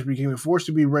Kevin Nash, became a force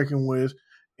to be reckoned with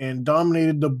and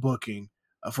dominated the booking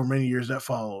for many years that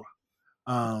followed.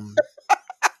 Although,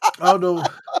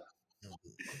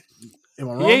 am I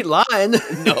wrong? He ain't lying.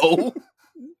 No.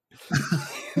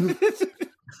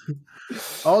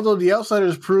 Although the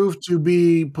Outsiders proved to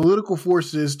be political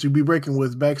forces to be reckoned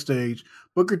with backstage,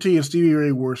 Booker T and Stevie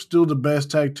Ray were still the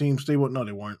best tag team stable. No,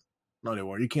 they weren't.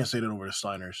 You can't say that over the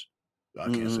Steiners.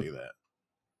 I can't say that.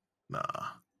 Nah,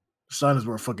 the Steiners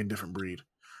were a fucking different breed.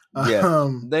 Yeah,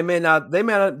 they may not have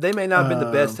been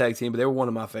the best tag team, but they were one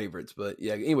of my favorites. But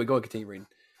yeah, anyway, go and continue reading.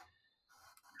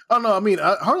 Oh no, I mean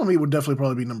Harlem Heat would definitely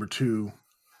probably be number 2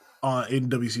 in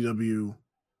WCW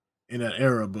in that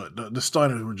era, but the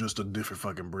Steiners were just a different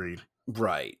fucking breed.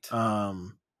 Right.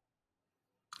 However,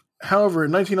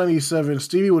 in 1997,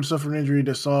 Stevie would suffer an injury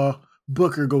that saw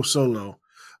Booker go solo.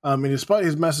 And despite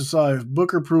his massive size,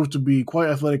 Booker proved to be quite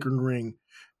athletic in the ring.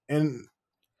 And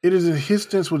it is in his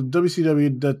stints with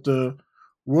WCW that the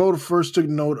world first took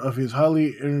note of this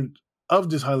highly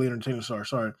entertaining star.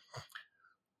 Sorry.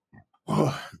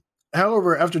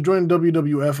 However, after joining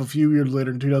WWF a few years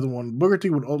later in 2001, Booker T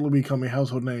would ultimately become a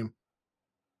household name.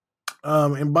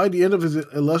 And by the end of his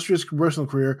illustrious wrestling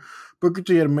career, Booker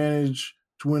T had managed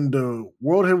to win the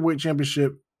World Heavyweight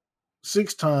Championship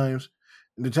 6 times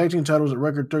and the tag team titles a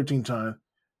record 13 times.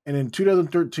 And in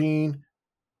 2013,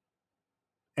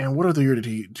 and what other year did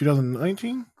he?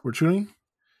 2019 or 20?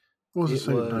 What was the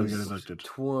second time he got elected?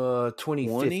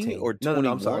 2015 or 21?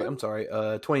 No, I'm sorry.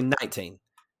 2019.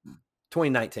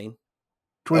 2019.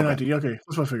 2019, okay.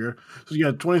 That's what I figured. So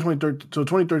yeah, 2013 and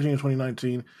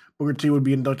 2019, Booker T would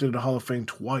be inducted into the Hall of Fame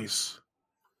twice.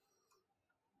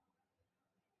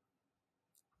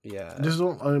 Yeah.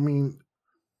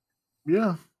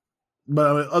 Yeah.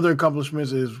 But other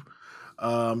accomplishments is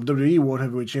WWE World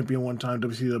Heavyweight Champion 1 time,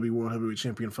 WCW World Heavyweight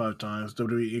Champion 5 times,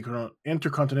 WWE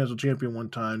Intercontinental Champion 1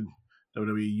 time,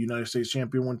 WWE United States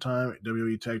Champion 1 time,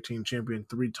 WWE Tag Team Champion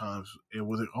 3 times. And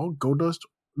was it all Goldust?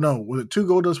 No, was it 2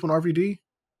 Goldust, 1 RVD?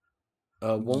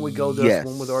 One with Goldust, yes.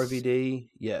 One with RVD.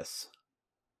 Yes.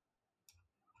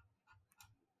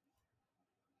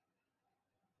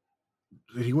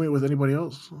 Did he win it with anybody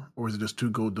else? Or was it just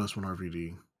 2 Goldust, 1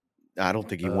 RVD? I don't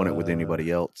think he won it with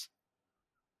anybody else.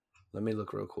 Let me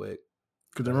look real quick.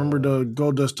 Because I remember the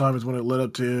Goldust time is when it led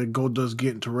up to Goldust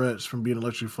getting Tourette's from being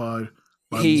electrified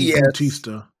by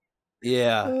Batista.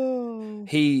 Yeah. Oh.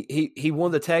 He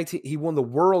won the tag team. He won the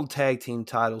World Tag Team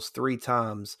titles 3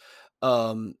 times.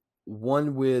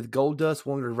 One with Goldust,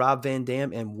 one with Rob Van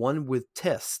Dam, and one with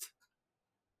Test.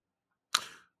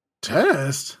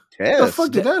 Test? How the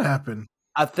fuck did that happen?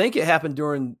 I think it happened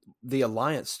during the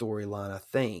Alliance storyline. I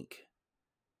think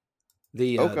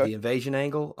the invasion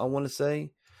angle. I want to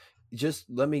say. Just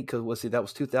let me, because let's see, that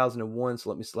was 2001. So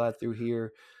let me slide through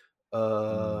here.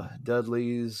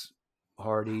 Dudley's,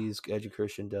 Hardy's, Edge of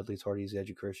Christian, Dudley's, Hardy's, Edge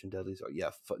of Christian, Dudley's.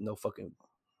 No fucking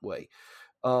way.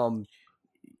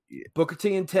 Booker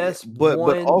T and Test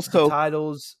won also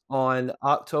titles on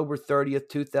October 30th,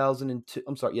 2002.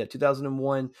 I'm sorry,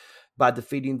 2001 by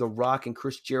defeating The Rock and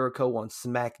Chris Jericho on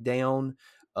SmackDown.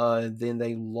 Then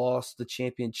they lost the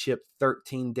championship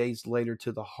 13 days later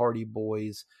to the Hardy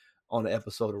Boys on an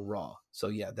episode of Raw. So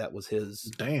yeah, that was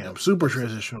his. Damn, super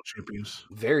transitional champions.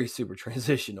 Very super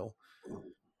transitional.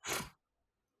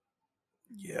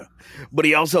 Yeah, but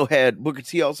he also had Booker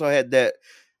T. Also had that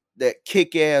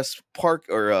kick ass park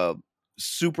or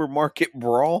supermarket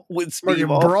brawl with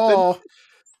Steve Austin. Brawl.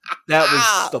 That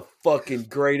was the fucking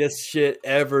greatest shit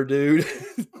ever, dude.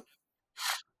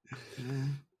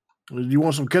 You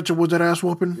want some ketchup with that ass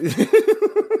whooping?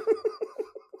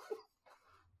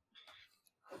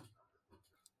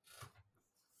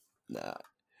 Nah.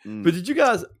 But did you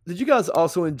guys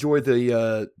also enjoy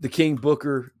the King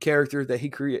Booker character that he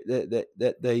created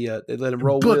that they let him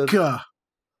roll Booker. with? Yeah,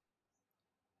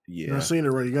 you're not saying it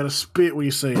right. You got to spit when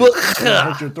you say it.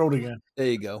 Hurt your throat again. There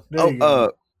you go. There you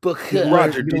go. Booker.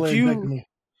 Roger,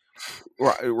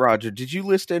 did you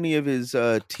list any of his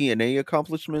TNA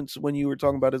accomplishments when you were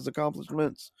talking about his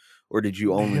accomplishments, or did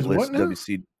you only list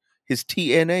his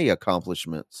TNA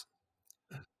accomplishments?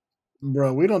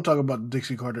 Bro, we don't talk about the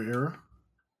Dixie Carter era.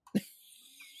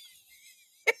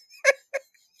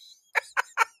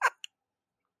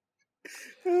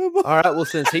 All right, well,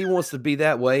 since he wants to be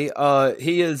that way,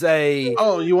 he is a...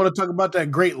 Oh, you want to talk about that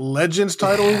great Legends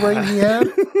title reign he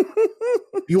had?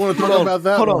 You want to talk about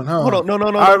that one, huh? Hold on. No.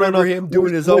 I remember him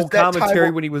doing his own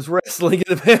commentary when he was wrestling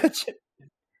in the match.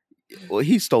 Well,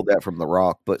 he stole that from The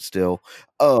Rock, but still.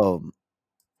 That's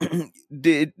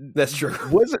true.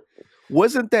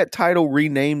 Wasn't that title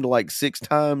renamed like 6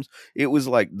 times? It was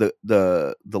like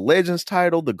the Legends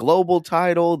title, the Global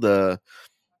title, the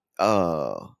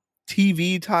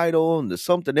TV title, and the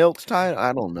something else title.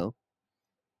 I don't know.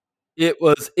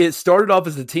 It started off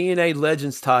as the TNA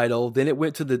Legends title, then it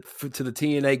went to the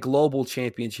TNA Global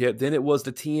Championship, then it was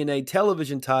the TNA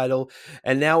Television title,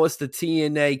 and now it's the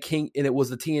TNA King, and it was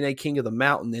the TNA King of the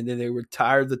Mountain, and then they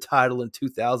retired the title in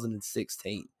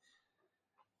 2016.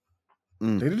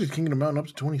 They did the King of the Mountain up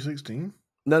to 2016?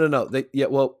 No.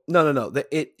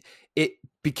 It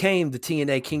became the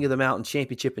TNA King of the Mountain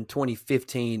Championship in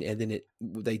 2015, and then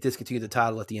they discontinued the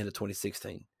title at the end of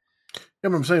 2016. Yeah,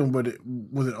 but I'm saying,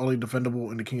 was it only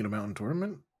defendable in the King of the Mountain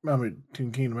tournament? I mean, King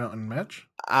of the Mountain match?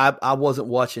 I wasn't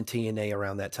watching TNA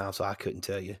around that time, so I couldn't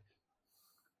tell you.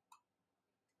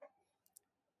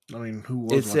 I mean, who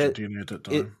was watching TNA at that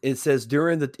time? It says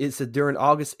during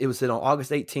August. It was said on August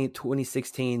 18th,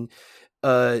 2016.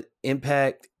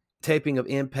 Impact taping of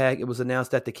Impact. It was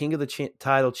announced that the King of the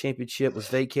Title Championship was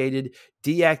vacated,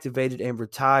 deactivated, and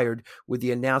retired with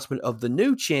the announcement of the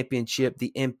new championship,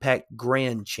 the Impact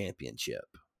Grand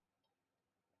Championship.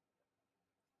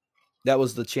 That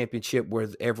was the championship where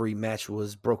every match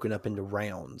was broken up into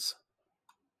rounds.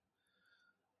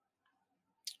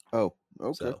 Oh,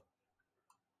 okay. So,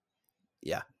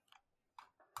 yeah.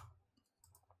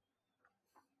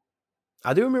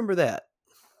 I do remember that.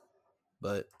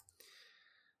 But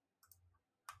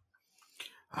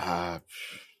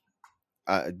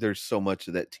there's so much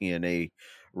of that TNA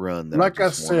run that like I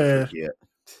said,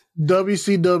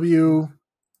 WCW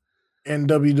and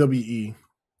WWE,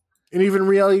 and even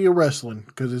Reality Wrestling,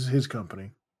 because it's his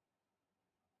company.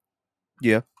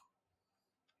 Yeah,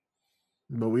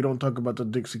 but we don't talk about the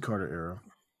Dixie Carter era.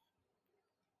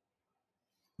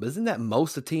 But isn't that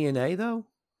most of TNA though?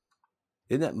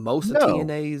 Isn't that most of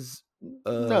TNA's?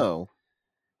 No.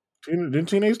 Didn't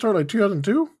TNA start like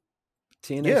 2002?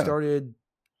 TNA started.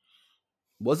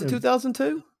 Was it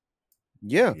 2002?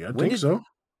 Yeah, I think so.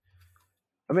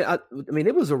 I mean,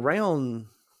 it was around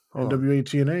NWA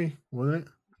TNA, wasn't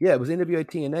it? Yeah, it was NWA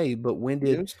TNA. But when did?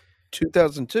 It was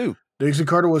 2002. Dixie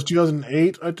Carter was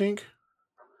 2008, I think.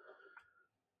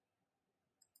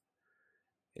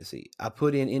 Let's see. I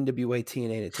put in NWA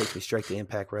TNA and it takes me straight to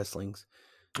Impact Wrestling's.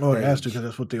 Oh, it has to, because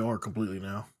that's what they are completely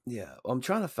now. Yeah, I'm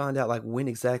trying to find out like when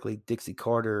exactly Dixie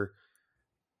Carter.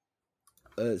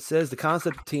 It says the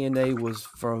concept of TNA was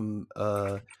from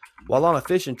while on a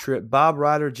fishing trip. Bob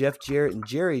Ryder, Jeff Jarrett, and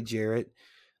Jerry Jarrett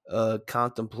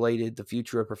contemplated the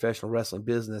future of professional wrestling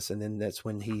business, and then that's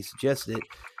when he suggested it.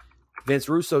 Vince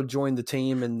Russo joined the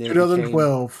team, and then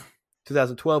 2012.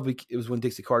 2012, it was when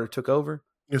Dixie Carter took over.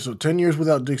 Yeah, so 10 years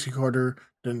without Dixie Carter,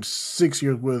 then 6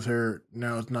 years with her.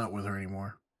 Now it's not with her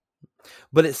anymore.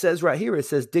 But it says right here, it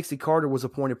says Dixie Carter was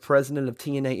appointed president of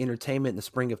TNA Entertainment in the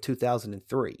spring of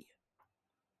 2003.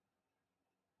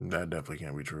 That definitely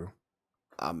can't be true.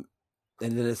 And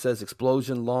then it says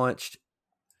Explosion launched.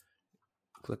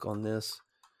 Click on this.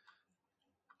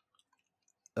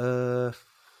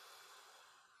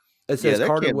 It says that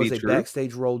Carter can't be was a true.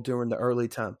 backstage role during the early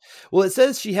time. Well, it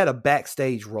says she had a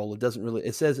backstage role. It doesn't really.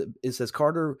 It says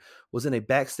Carter was in a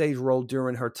backstage role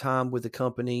during her time with the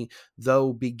company,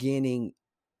 though beginning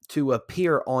to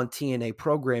appear on TNA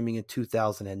programming in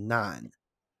 2009.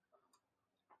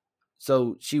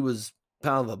 So she was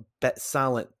kind of a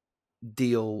silent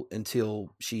deal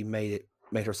until she made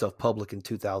herself public in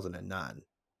 2009.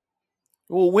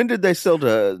 Well, when did they sell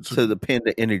to the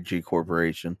Panda Energy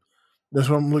Corporation? That's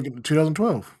what I'm looking at.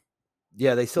 2012.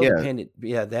 Yeah, they sold the Panda.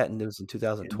 Yeah, that, and it was in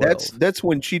 2012. That's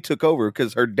when she took over,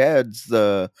 because her dad's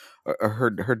her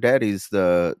daddy's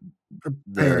the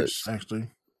parents,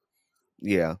 actually.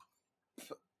 Yeah.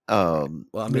 Well,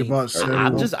 I mean, I'm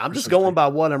just 70%. going by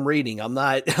what I'm reading. I'm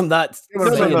not. She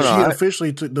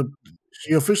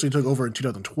officially took over in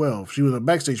 2012. She was a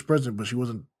backstage president, but she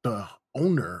wasn't the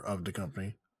owner of the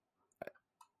company.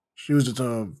 She was just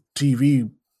a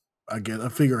TV, I guess, a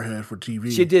figurehead for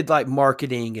TV. She did like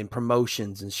marketing and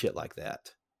promotions and shit like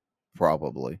that.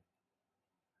 Probably.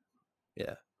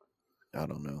 Yeah. I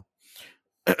don't know.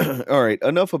 All right.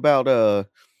 Enough about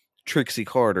Trixie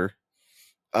Carter.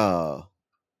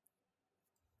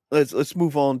 Let's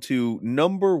move on to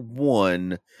number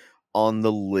 1 on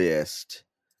the list.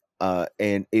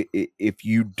 And if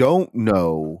you don't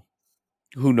know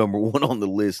who number 1 on the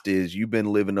list is, you've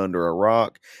been living under a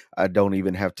rock. I don't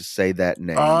even have to say that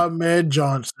name. Ahmed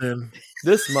Johnson.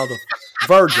 This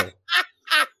Virgil.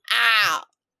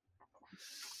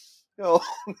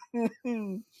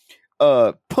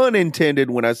 Pun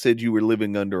intended when I said you were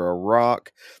living under a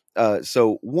rock.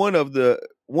 So one of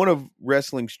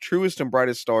wrestling's truest and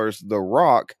brightest stars, The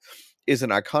Rock, is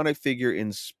an iconic figure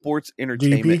in sports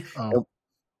entertainment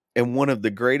and one of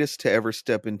the greatest to ever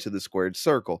step into the squared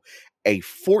circle. A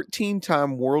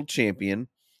 14-time world champion,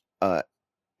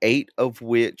 8 of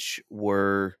which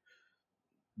were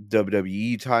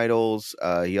WWE titles.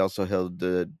 He also held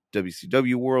the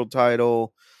WCW world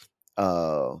title.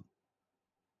 But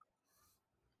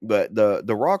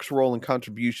the Rock's role and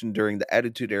contribution during the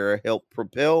Attitude Era helped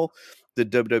propel the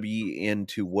WWE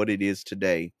into what it is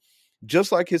today.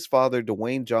 Just like his father,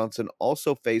 Dwayne Johnson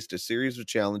also faced a series of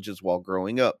challenges while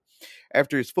growing up.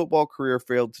 After his football career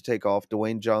failed to take off,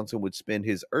 Dwayne Johnson would spend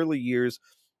his early years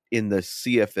in the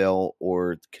CFL,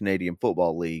 or Canadian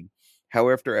Football League.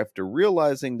 However, after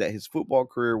realizing that his football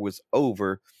career was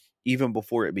over even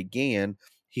before it began,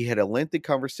 he had a lengthy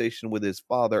conversation with his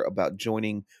father about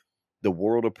joining the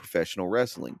world of professional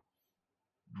wrestling.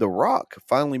 The Rock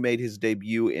finally made his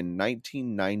debut in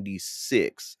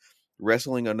 1996,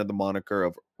 wrestling under the moniker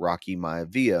of Rocky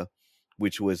Maivia,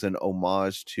 which was an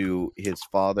homage to his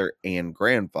father and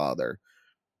grandfather,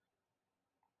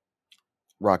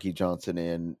 Rocky Johnson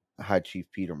and High Chief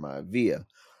Peter Maivia.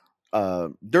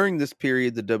 During this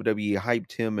period, the WWE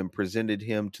hyped him and presented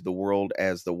him to the world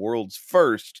as the world's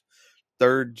first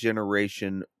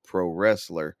third-generation pro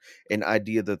wrestler, an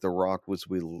idea that The Rock was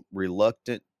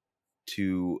reluctant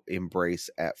to embrace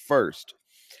at first.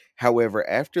 However,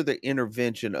 after the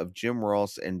intervention of Jim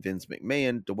Ross and Vince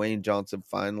McMahon, Dwayne Johnson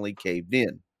finally caved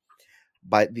in.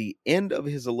 By the end of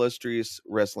his illustrious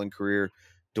wrestling career,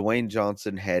 Dwayne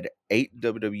Johnson had 8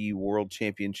 WWE World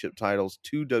Championship titles,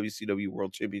 2 WCW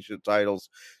World Championship titles,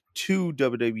 2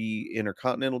 WWE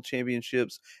Intercontinental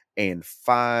Championships, and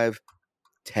 5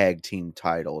 tag team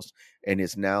titles, and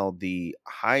is now the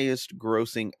highest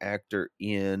grossing actor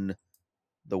in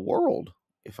the world,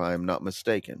 if I'm not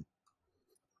mistaken.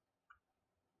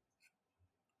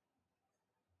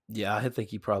 Yeah, I think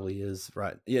he probably is,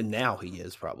 right. Yeah, now he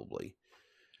is probably.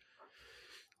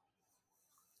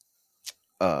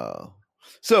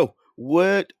 So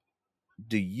what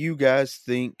do you guys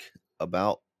think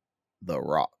about The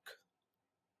Rock?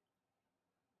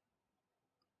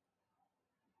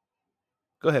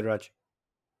 Go ahead, Raj.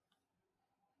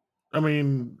 I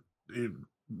mean,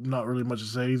 not really much to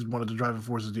say. He's one of the driving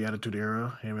forces of the Attitude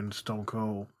Era. Him and Stone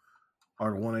Cold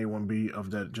are 1A, 1B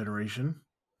of that generation.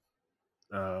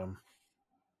 I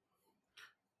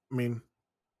mean,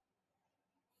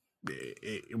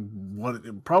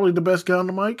 probably the best guy on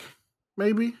the mic,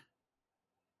 maybe.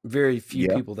 Very few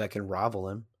people that can rival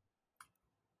him.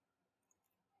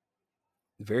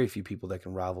 Very few people that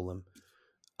can rival him.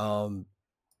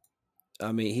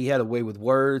 I mean, he had a way with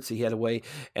words. He had a way,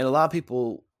 and a lot of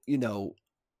people,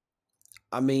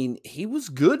 I mean, he was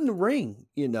good in the ring,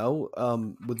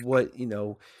 with what,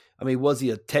 I mean, was he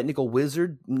a technical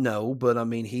wizard? No, but I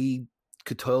mean, he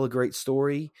could tell a great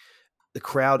story. The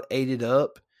crowd ate it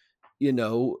up, I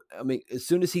mean, as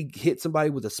soon as he hit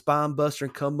somebody with a spine buster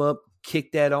and come up,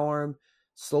 kick that arm,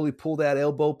 slowly pull that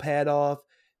elbow pad off,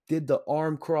 did the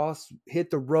arm cross, hit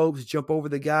the ropes, jump over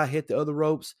the guy, hit the other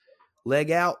ropes.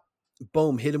 leg out,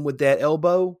 boom, hit him with that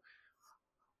elbow.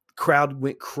 Crowd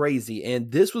went crazy.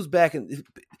 And this was back in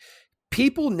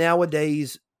people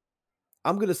nowadays.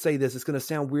 I'm going to say this. It's going to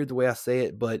sound weird the way I say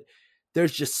it, but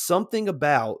there's just something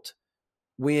about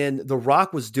when The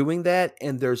Rock was doing that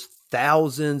and there's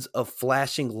thousands of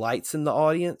flashing lights in the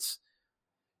audience.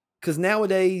 Because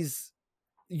nowadays,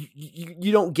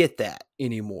 you don't get that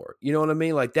anymore. You know what I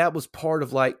mean? Like that was part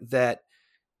of like that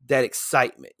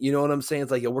excitement. You know what I'm saying?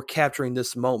 It's like, we're capturing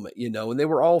this moment, you know, and they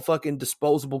were all fucking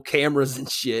disposable cameras and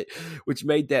shit, which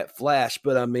made that flash.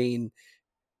 But I mean,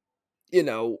 you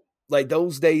know, like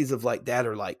those days of like that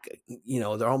are like, you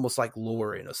know, they're almost like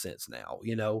lore in a sense now,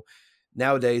 you know.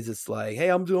 Nowadays it's like, hey,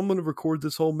 I'm going to record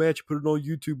this whole match, put it on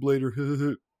YouTube later.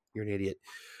 You're an idiot.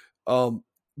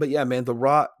 But yeah, man, the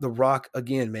Rock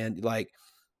again, man, like,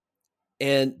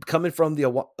 and coming from the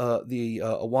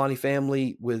Awani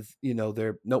family with, you know,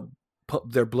 their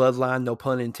bloodline, no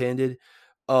pun intended.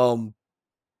 But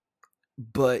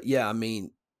yeah, I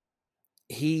mean,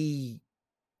 he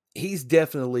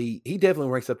definitely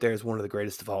ranks up there as one of the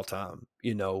greatest of all time,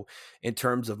 you know, in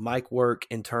terms of mic work,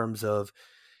 in terms of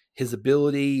his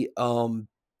ability. Would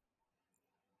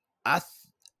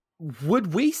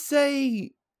we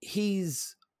say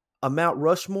he's a Mount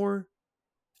Rushmore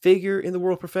figure in the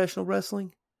world of professional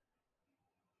wrestling?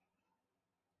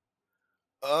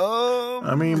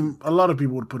 I mean, a lot of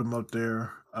people would put him up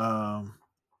there.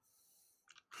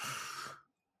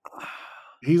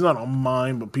 He's not on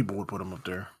mine, but people would put him up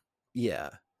there. Yeah.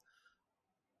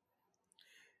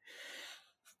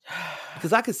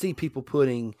 Because I could see people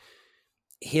putting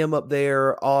him up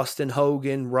there, Austin,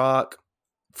 Hogan, Rock,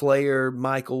 Flair,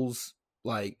 Michaels,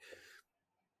 like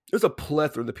there's a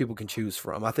plethora that people can choose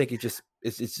from. I think it's just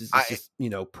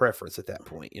you know, preference at that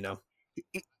point, you know.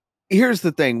 Here's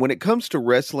the thing, when it comes to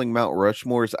wrestling Mount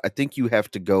Rushmores, I think you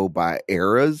have to go by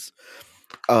eras.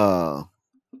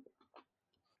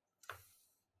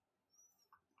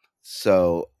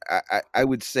 So I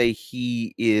would say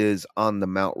he is on the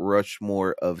Mount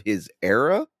Rushmore of his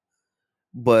era,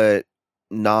 but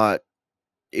not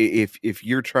if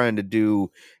you're trying to do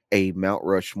a Mount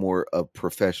Rushmore of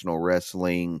professional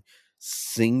wrestling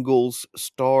singles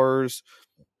stars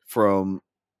from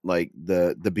like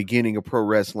the beginning of pro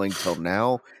wrestling till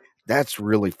now, that's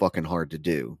really fucking hard to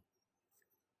do.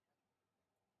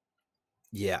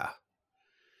 Yeah,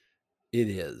 it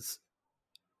is.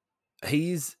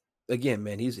 He's again,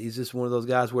 man, he's just one of those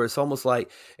guys where it's almost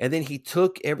like, and then he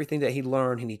took everything that he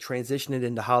learned and he transitioned it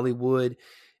into Hollywood,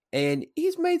 and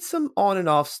he's made some on and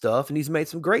off stuff, and he's made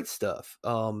some great stuff.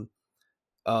 I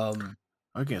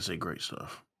can't say great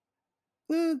stuff.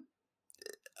 All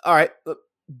right,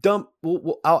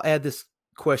 I'll add this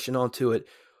question onto it.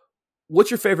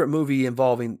 What's your favorite movie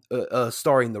involving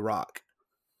starring The Rock?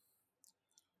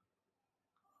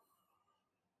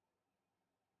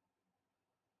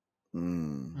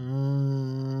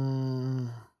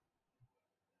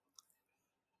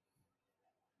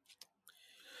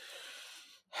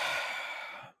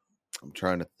 I'm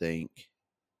trying to think.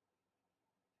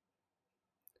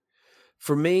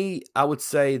 For me, I would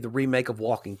say the remake of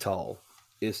Walking Tall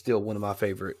is still one of my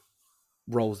favorite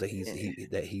roles that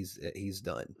he's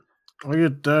done. I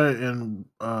get that and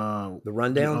The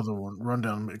Rundown. The other one,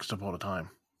 Rundown, mixed up all the time.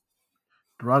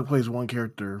 The Rock plays one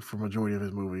character for majority of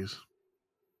his movies.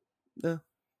 Yeah.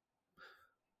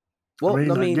 Well,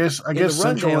 I mean I guess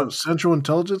Central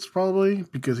Intelligence probably,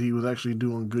 because he was actually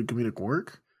doing good comedic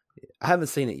work. I haven't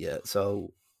seen it yet,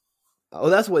 so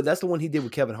that's the one he did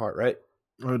with Kevin Hart, right?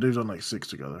 Oh, they've done like 6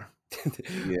 together.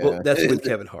 Yeah. Well, that's with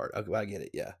Kevin Hart. I get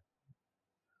it. Yeah.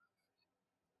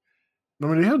 I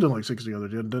mean, they have done like 6 together.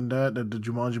 They've done that. The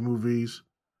Jumanji movies.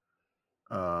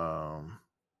 Probably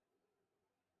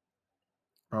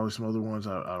some other ones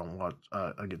I don't watch.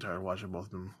 I get tired of watching both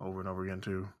of them over and over again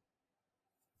too.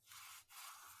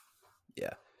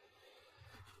 Yeah.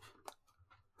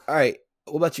 All right.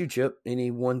 What about you, Chip?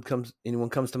 Anyone comes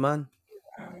to mind?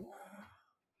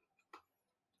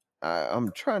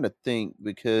 I'm trying to think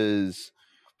because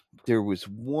there was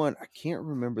one, I can't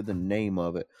remember the name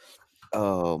of it.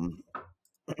 I'm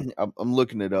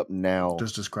looking it up now.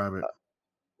 Just describe it.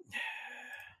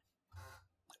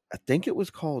 I think it was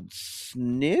called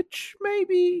Snitch,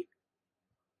 maybe?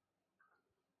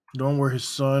 The one where his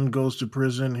son goes to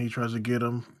prison, he tries to get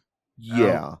him.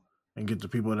 Yeah. And get the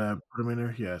people that put him in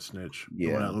there. Yeah, Snitch. Yeah.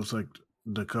 The one that looks like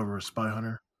the cover of Spy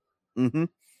Hunter. Mm-hmm.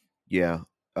 Yeah.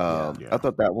 I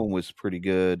thought that one was pretty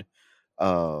good.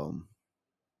 I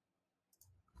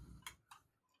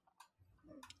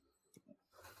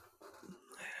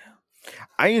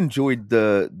enjoyed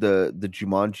the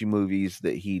Jumanji movies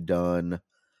that he done.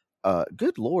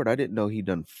 Good Lord, I didn't know he'd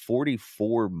done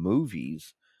 44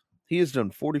 movies. He has done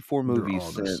 44 They're movies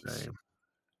all the since. same.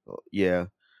 Yeah.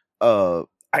 I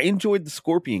enjoyed The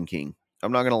Scorpion King.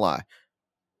 I'm not gonna lie.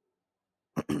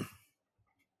 That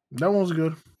one was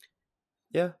good.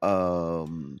 Yeah.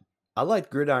 Um. I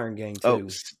liked Gridiron Gang too.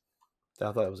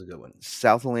 I thought it was a good one.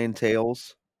 Southland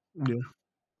Tales. Yeah.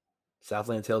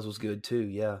 Southland Tales was good too.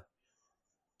 Yeah.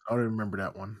 I don't remember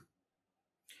that one.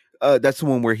 That's the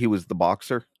one where he was the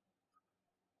boxer.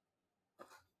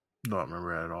 Don't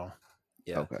remember that at all.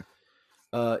 Yeah. Okay.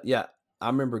 Yeah. I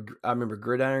remember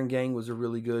Gridiron Gang was a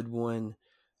really good one.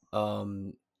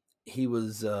 He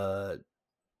was so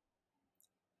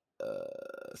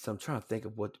I'm trying to think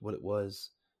of what it was.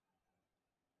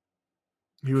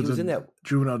 He was in that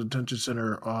juvenile detention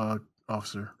center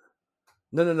officer.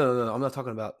 No. I'm not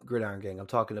talking about Gridiron Gang. I'm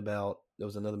talking about there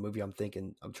was another movie I'm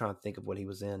trying to think of what he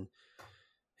was in.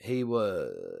 He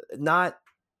was not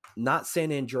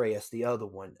San Andreas, the other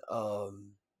one.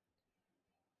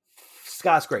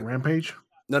 Skyscraper. Rampage?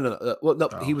 No. Well, no,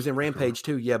 he was in Rampage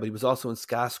too. Yeah, but he was also in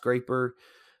Skyscraper.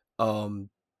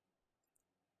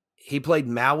 He played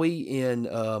Maui in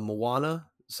Moana.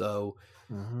 So,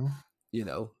 you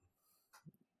know,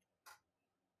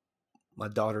 my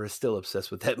daughter is still obsessed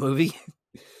with that movie.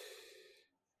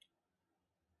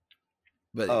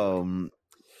 But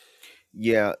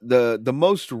yeah, the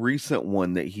most recent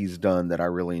one that he's done that I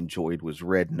really enjoyed was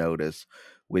Red Notice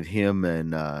with him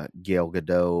and Gal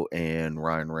Gadot and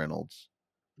Ryan Reynolds.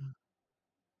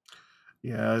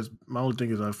 Yeah, my only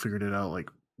thing is I figured it out like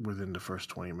within the first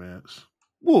 20 minutes.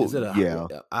 Well, is it yeah,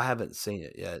 I haven't seen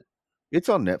it yet. It's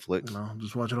on Netflix. No,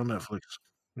 just watch it on Netflix.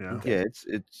 Yeah, okay. Yeah,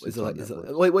 it's is it like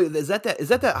wait, is that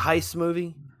heist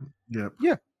movie? Yep.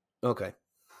 Yeah. Okay.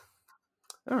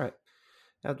 All right.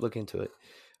 I have to look into it.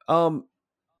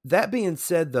 That being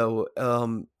said, though,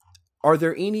 are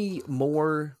there any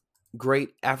more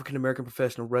great African American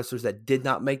professional wrestlers that did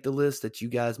not make the list that you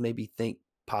guys maybe think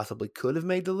possibly could have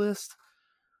made the list?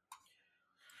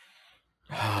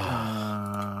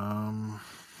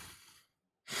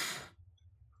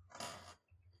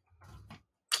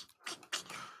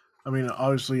 I mean,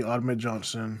 obviously, Ahmed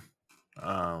Johnson,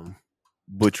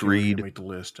 Butch Reed didn't make the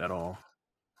list at all.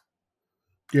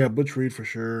 Yeah, Butch Reed for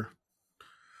sure.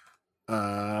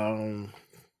 D'Lo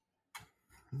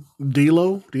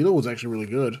was actually really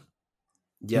good.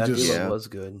 Yeah, D'Lo was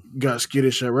good. Got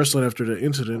skittish at wrestling after the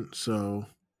incident, so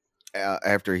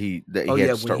after he had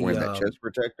to start wearing that chest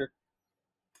protector.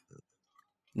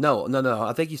 No.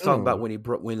 I think he's talking about when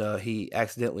he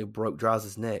accidentally broke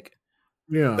Droz's neck.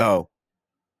 Yeah. Oh.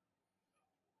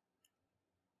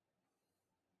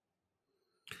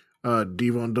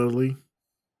 Devon Dudley.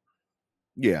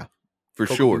 Yeah, for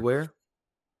Coco sure. Beware?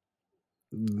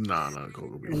 Nah, not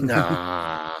Coco Beware.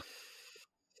 Nah.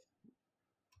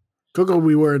 Coco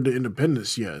Beware in the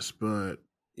Independence, yes, but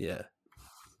yeah.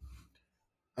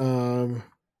 I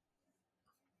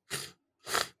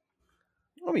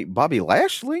mean, Bobby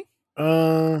Lashley.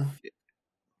 Yeah,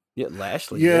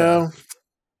 Lashley. Yeah.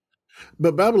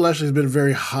 But Bobby Lashley's been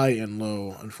very high and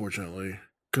low, unfortunately,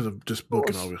 because of just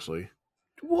booking, obviously.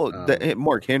 Well,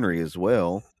 Mark Henry as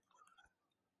well.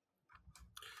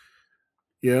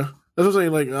 Yeah, that's what I'm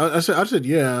saying. Like I said,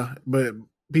 yeah, but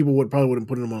people probably wouldn't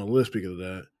put him on a list because of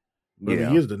that. But I mean,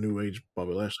 he is the new age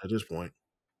Bobby Lashley at this point.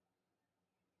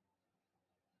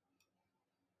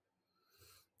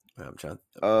 I'm trying.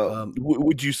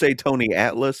 Would you say Tony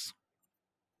Atlas?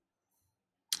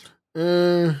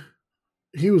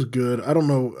 He was good. I don't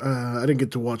know. I didn't get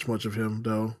to watch much of him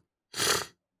though.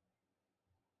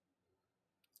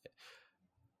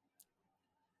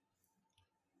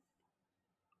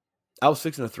 I was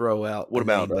fixing to throw out. What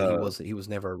about? But he was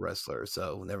never a wrestler,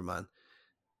 so never mind.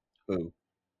 Who?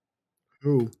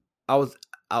 I was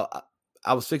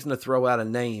fixing to throw out a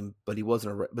name, but he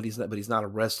wasn't. But he's not a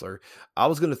wrestler. I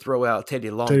was going to throw out Teddy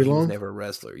Long. But he was never a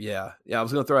wrestler. Yeah. I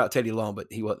was going to throw out Teddy Long, but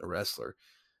he wasn't a wrestler.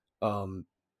 Well,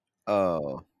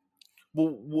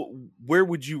 where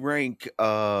would you rank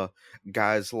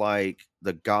guys like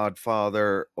The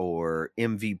Godfather or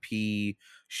MVP,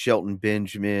 Shelton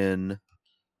Benjamin?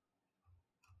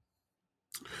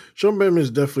 Shelton Benjamin is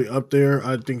definitely up there.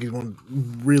 I think he's one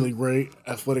really great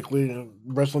athletically and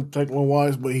wrestling technical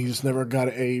wise, but he just never got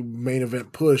a main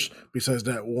event push besides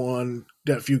that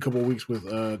few couple of weeks with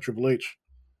Triple H.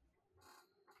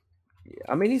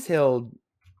 I mean, he's held,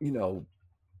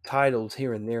 titles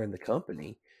here and there in the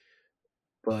company,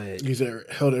 but he's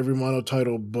held every mono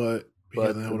title, but he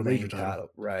hasn't held a major title.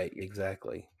 Right,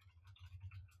 exactly.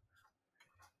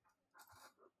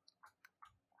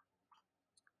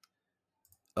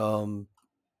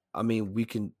 I mean, we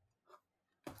can.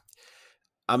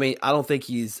 I mean, I don't think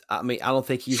he's on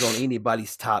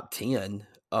anybody's top 10.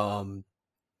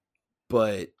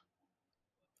 But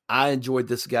I enjoyed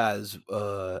this guy's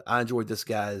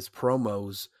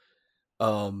promos.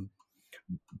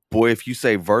 Boy, if you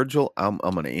say Virgil, I'm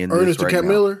gonna end Ernest this right Cat now.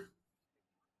 Miller.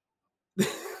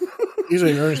 He's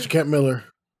saying Ernest Cat Miller.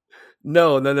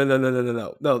 No.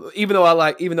 Even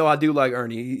though I do like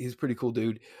Ernie, he's a pretty cool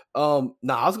dude. I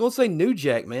was gonna say New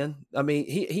Jack, man. I mean,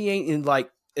 he ain't in,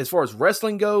 like, as far as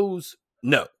wrestling goes,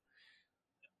 no.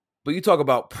 But you talk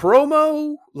about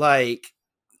promo, like,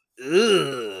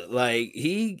 like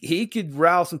he could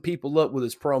rile some people up with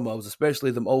his promos,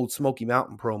 especially them old Smoky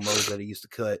Mountain promos that he used to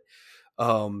cut.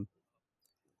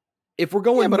 If we're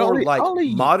going more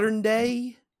modern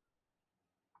day.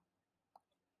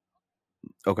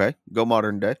 Okay, go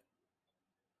modern day.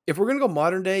 If we're going to go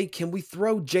modern day, can we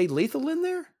throw Jay Lethal in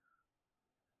there?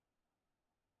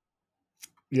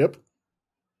 Yep.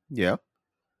 Yeah.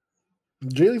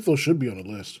 Jay Lethal should be on the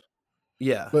list.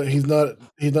 Yeah. But he's not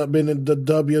been in the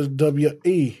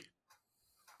WWE.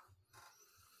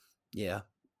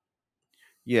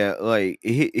 Yeah, like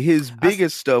his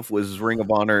biggest stuff was Ring of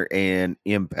Honor and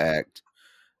Impact.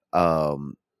 I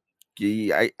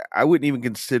wouldn't even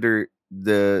consider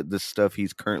the stuff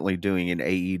he's currently doing in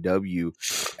AEW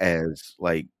as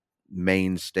like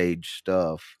main stage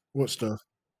stuff. What stuff?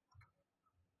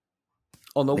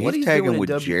 Oh no, what he's tagging doing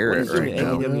with Jarrett in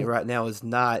AEW right now is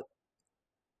not.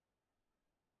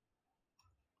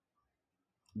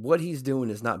 What he's doing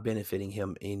is not benefiting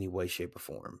him in any way, shape, or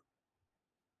form.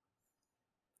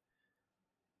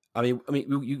 I mean,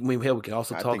 hell, we can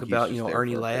also talk about,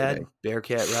 Ernie Ladd,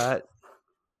 Bearcat Wright.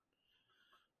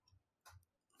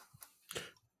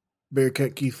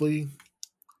 Bearcat Keith Lee.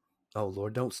 Oh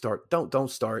Lord, don't start. Don't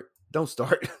start.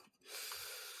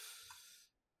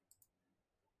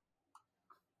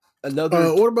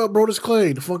 Another. What about Brodus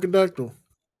Clay, the Funkadactyl?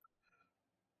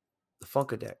 The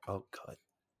Funkadactyl. Oh God.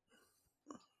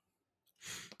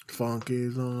 Funk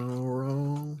is on a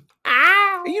roll.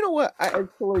 Ow! You know what? I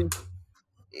actually,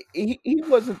 he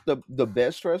wasn't the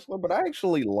best wrestler, but I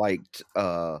actually liked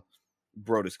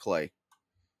Brodus Clay.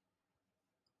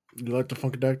 You like the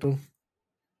Funkadactyl?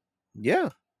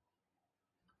 Yeah.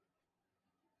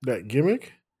 That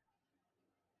gimmick?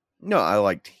 No, I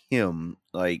liked him.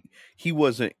 Like, he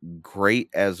wasn't great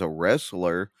as a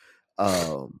wrestler,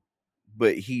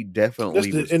 but he definitely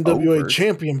That's the was NWA over.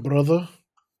 champion, brother.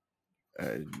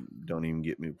 Don't even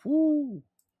get me. Woo.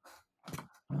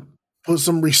 Put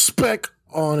some respect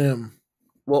on him.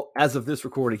 Well, as of this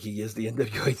recording, he is the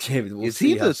NWA champion. We'll is see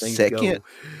he the second? Here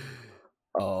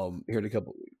in a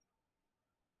couple of weeks.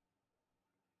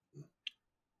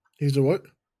 He's the what?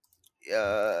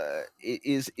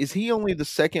 Is he only the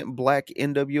second black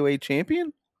NWA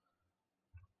champion?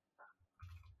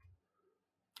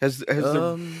 Has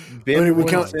there been? We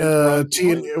count we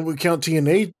count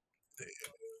TNA.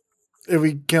 If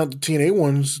we count the TNA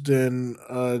ones, then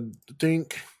I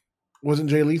think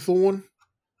wasn't Jay Lethal one?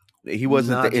 He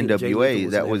wasn't the NWA.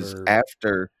 That was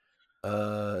after.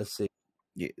 Let's see.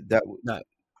 Yeah, that was not.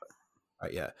 All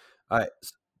right, yeah. All right.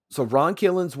 So Ron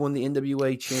Killens won the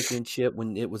NWA championship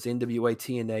when it was NWA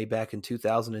TNA back in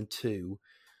 2002.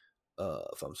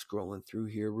 If I'm scrolling through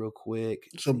here real quick.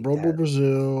 So Brobo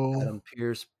Brazil.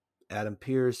 Adam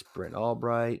Pearce, Brent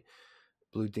Albright,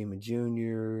 Blue Demon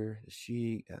Jr., The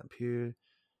Sheik, Adam Pearce,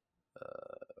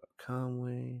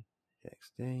 Conway, Jack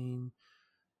Stain.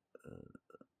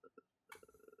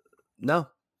 No.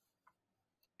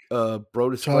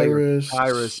 Brodus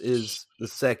Tyrus is the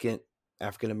second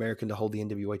African American to hold the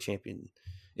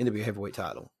NWA heavyweight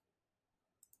title.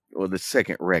 Well, the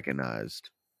second recognized.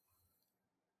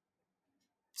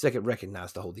 Second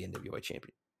recognized to hold the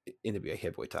NWA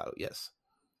heavyweight title, yes.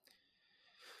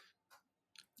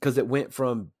 Because it went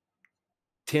from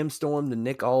Tim Storm to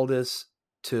Nick Aldis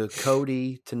to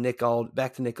Cody to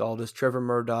back to Nick Aldis, Trevor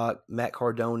Murdoch, Matt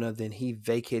Cardona. Then he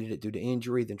vacated it due to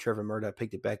injury. Then Trevor Murdoch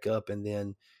picked it back up, and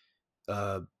then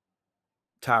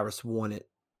Tyrus won it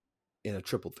in a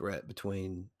triple threat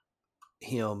between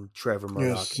him, Trevor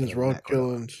Murdoch, since Ron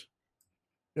Killens.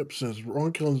 Yep, since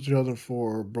Ron Killens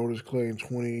 2004, Brodus Clay in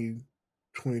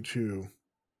 2022.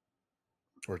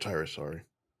 Or Tyrus, sorry.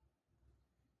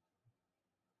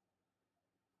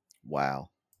 Wow.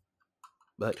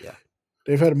 But yeah.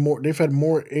 They've had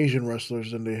more Asian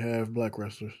wrestlers than they have black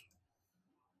wrestlers.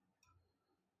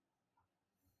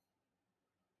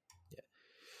 Yeah.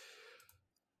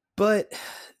 But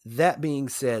that being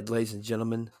said, ladies and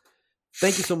gentlemen,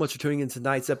 thank you so much for tuning in to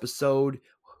tonight's episode.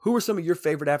 Who are some of your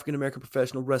favorite African-American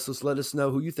professional wrestlers? Let us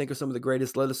know who you think are some of the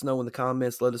greatest. Let us know in the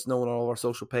comments. Let us know on all of our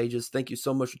social pages. Thank you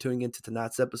so much for tuning in to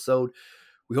tonight's episode.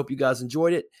 We hope you guys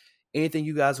enjoyed it. Anything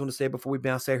you guys want to say before we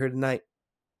bounce out here tonight?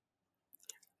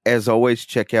 As always,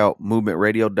 check out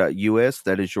movementradio.us.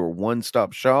 That is your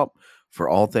one-stop shop for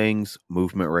all things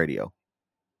Movement Radio.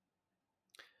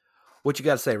 What you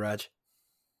got to say, Raj?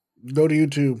 Go to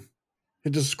YouTube.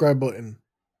 Hit the subscribe button.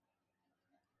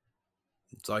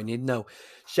 That's all you need to know.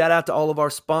 Shout out to all of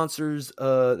our sponsors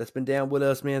that's been down with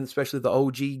us, man, especially the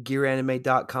OG,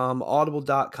 gearanime.com,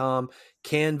 audible.com,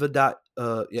 Canva.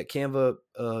 Canva.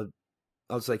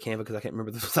 I'll say Canva because I can't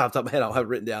remember the top of my head. I'll have it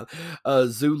written down.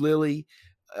 Zulily,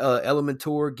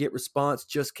 Elementor, Get Response,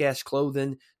 Just Cash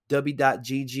Clothing,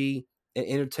 W.GG, and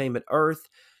Entertainment Earth.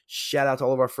 Shout out to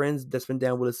all of our friends that's been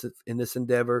down with us in this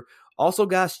endeavor. Also,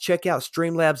 guys, check out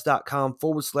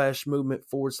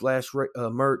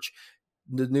streamlabs.com/movement/merch.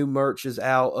 The new merch is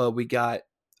out. We got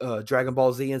Dragon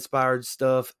Ball Z inspired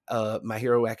stuff, My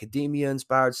Hero Academia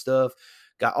inspired stuff.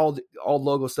 Got all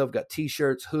logo stuff. Got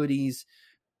t-shirts, hoodies,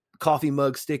 coffee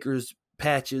mug stickers,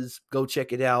 patches. Go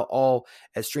check it out. All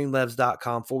at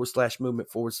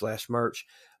streamlabs.com/movement/merch.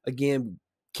 Again,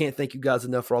 can't thank you guys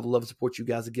enough for all the love and support you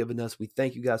guys have given us. We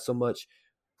thank you guys so much,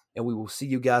 and we will see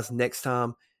you guys next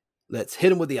time. Let's hit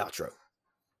them with the outro.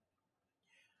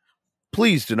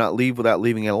 Please do not leave without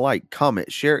leaving a like,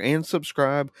 comment, share, and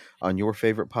subscribe on your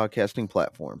favorite podcasting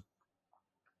platform.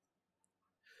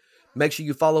 Make sure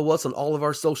you follow us on all of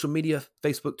our social media,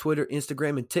 Facebook, Twitter,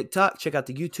 Instagram, and TikTok. Check out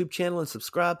the YouTube channel and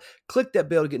subscribe. Click that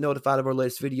bell to get notified of our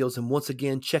latest videos. And once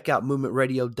again, check out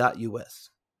movementradio.us.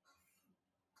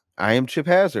 I am Chip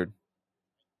Hazard.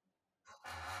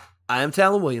 I am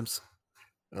Talon Williams.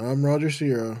 I'm Roger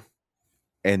Sierra.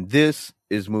 And this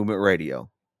is Movement Radio.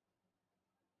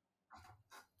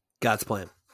 God's plan.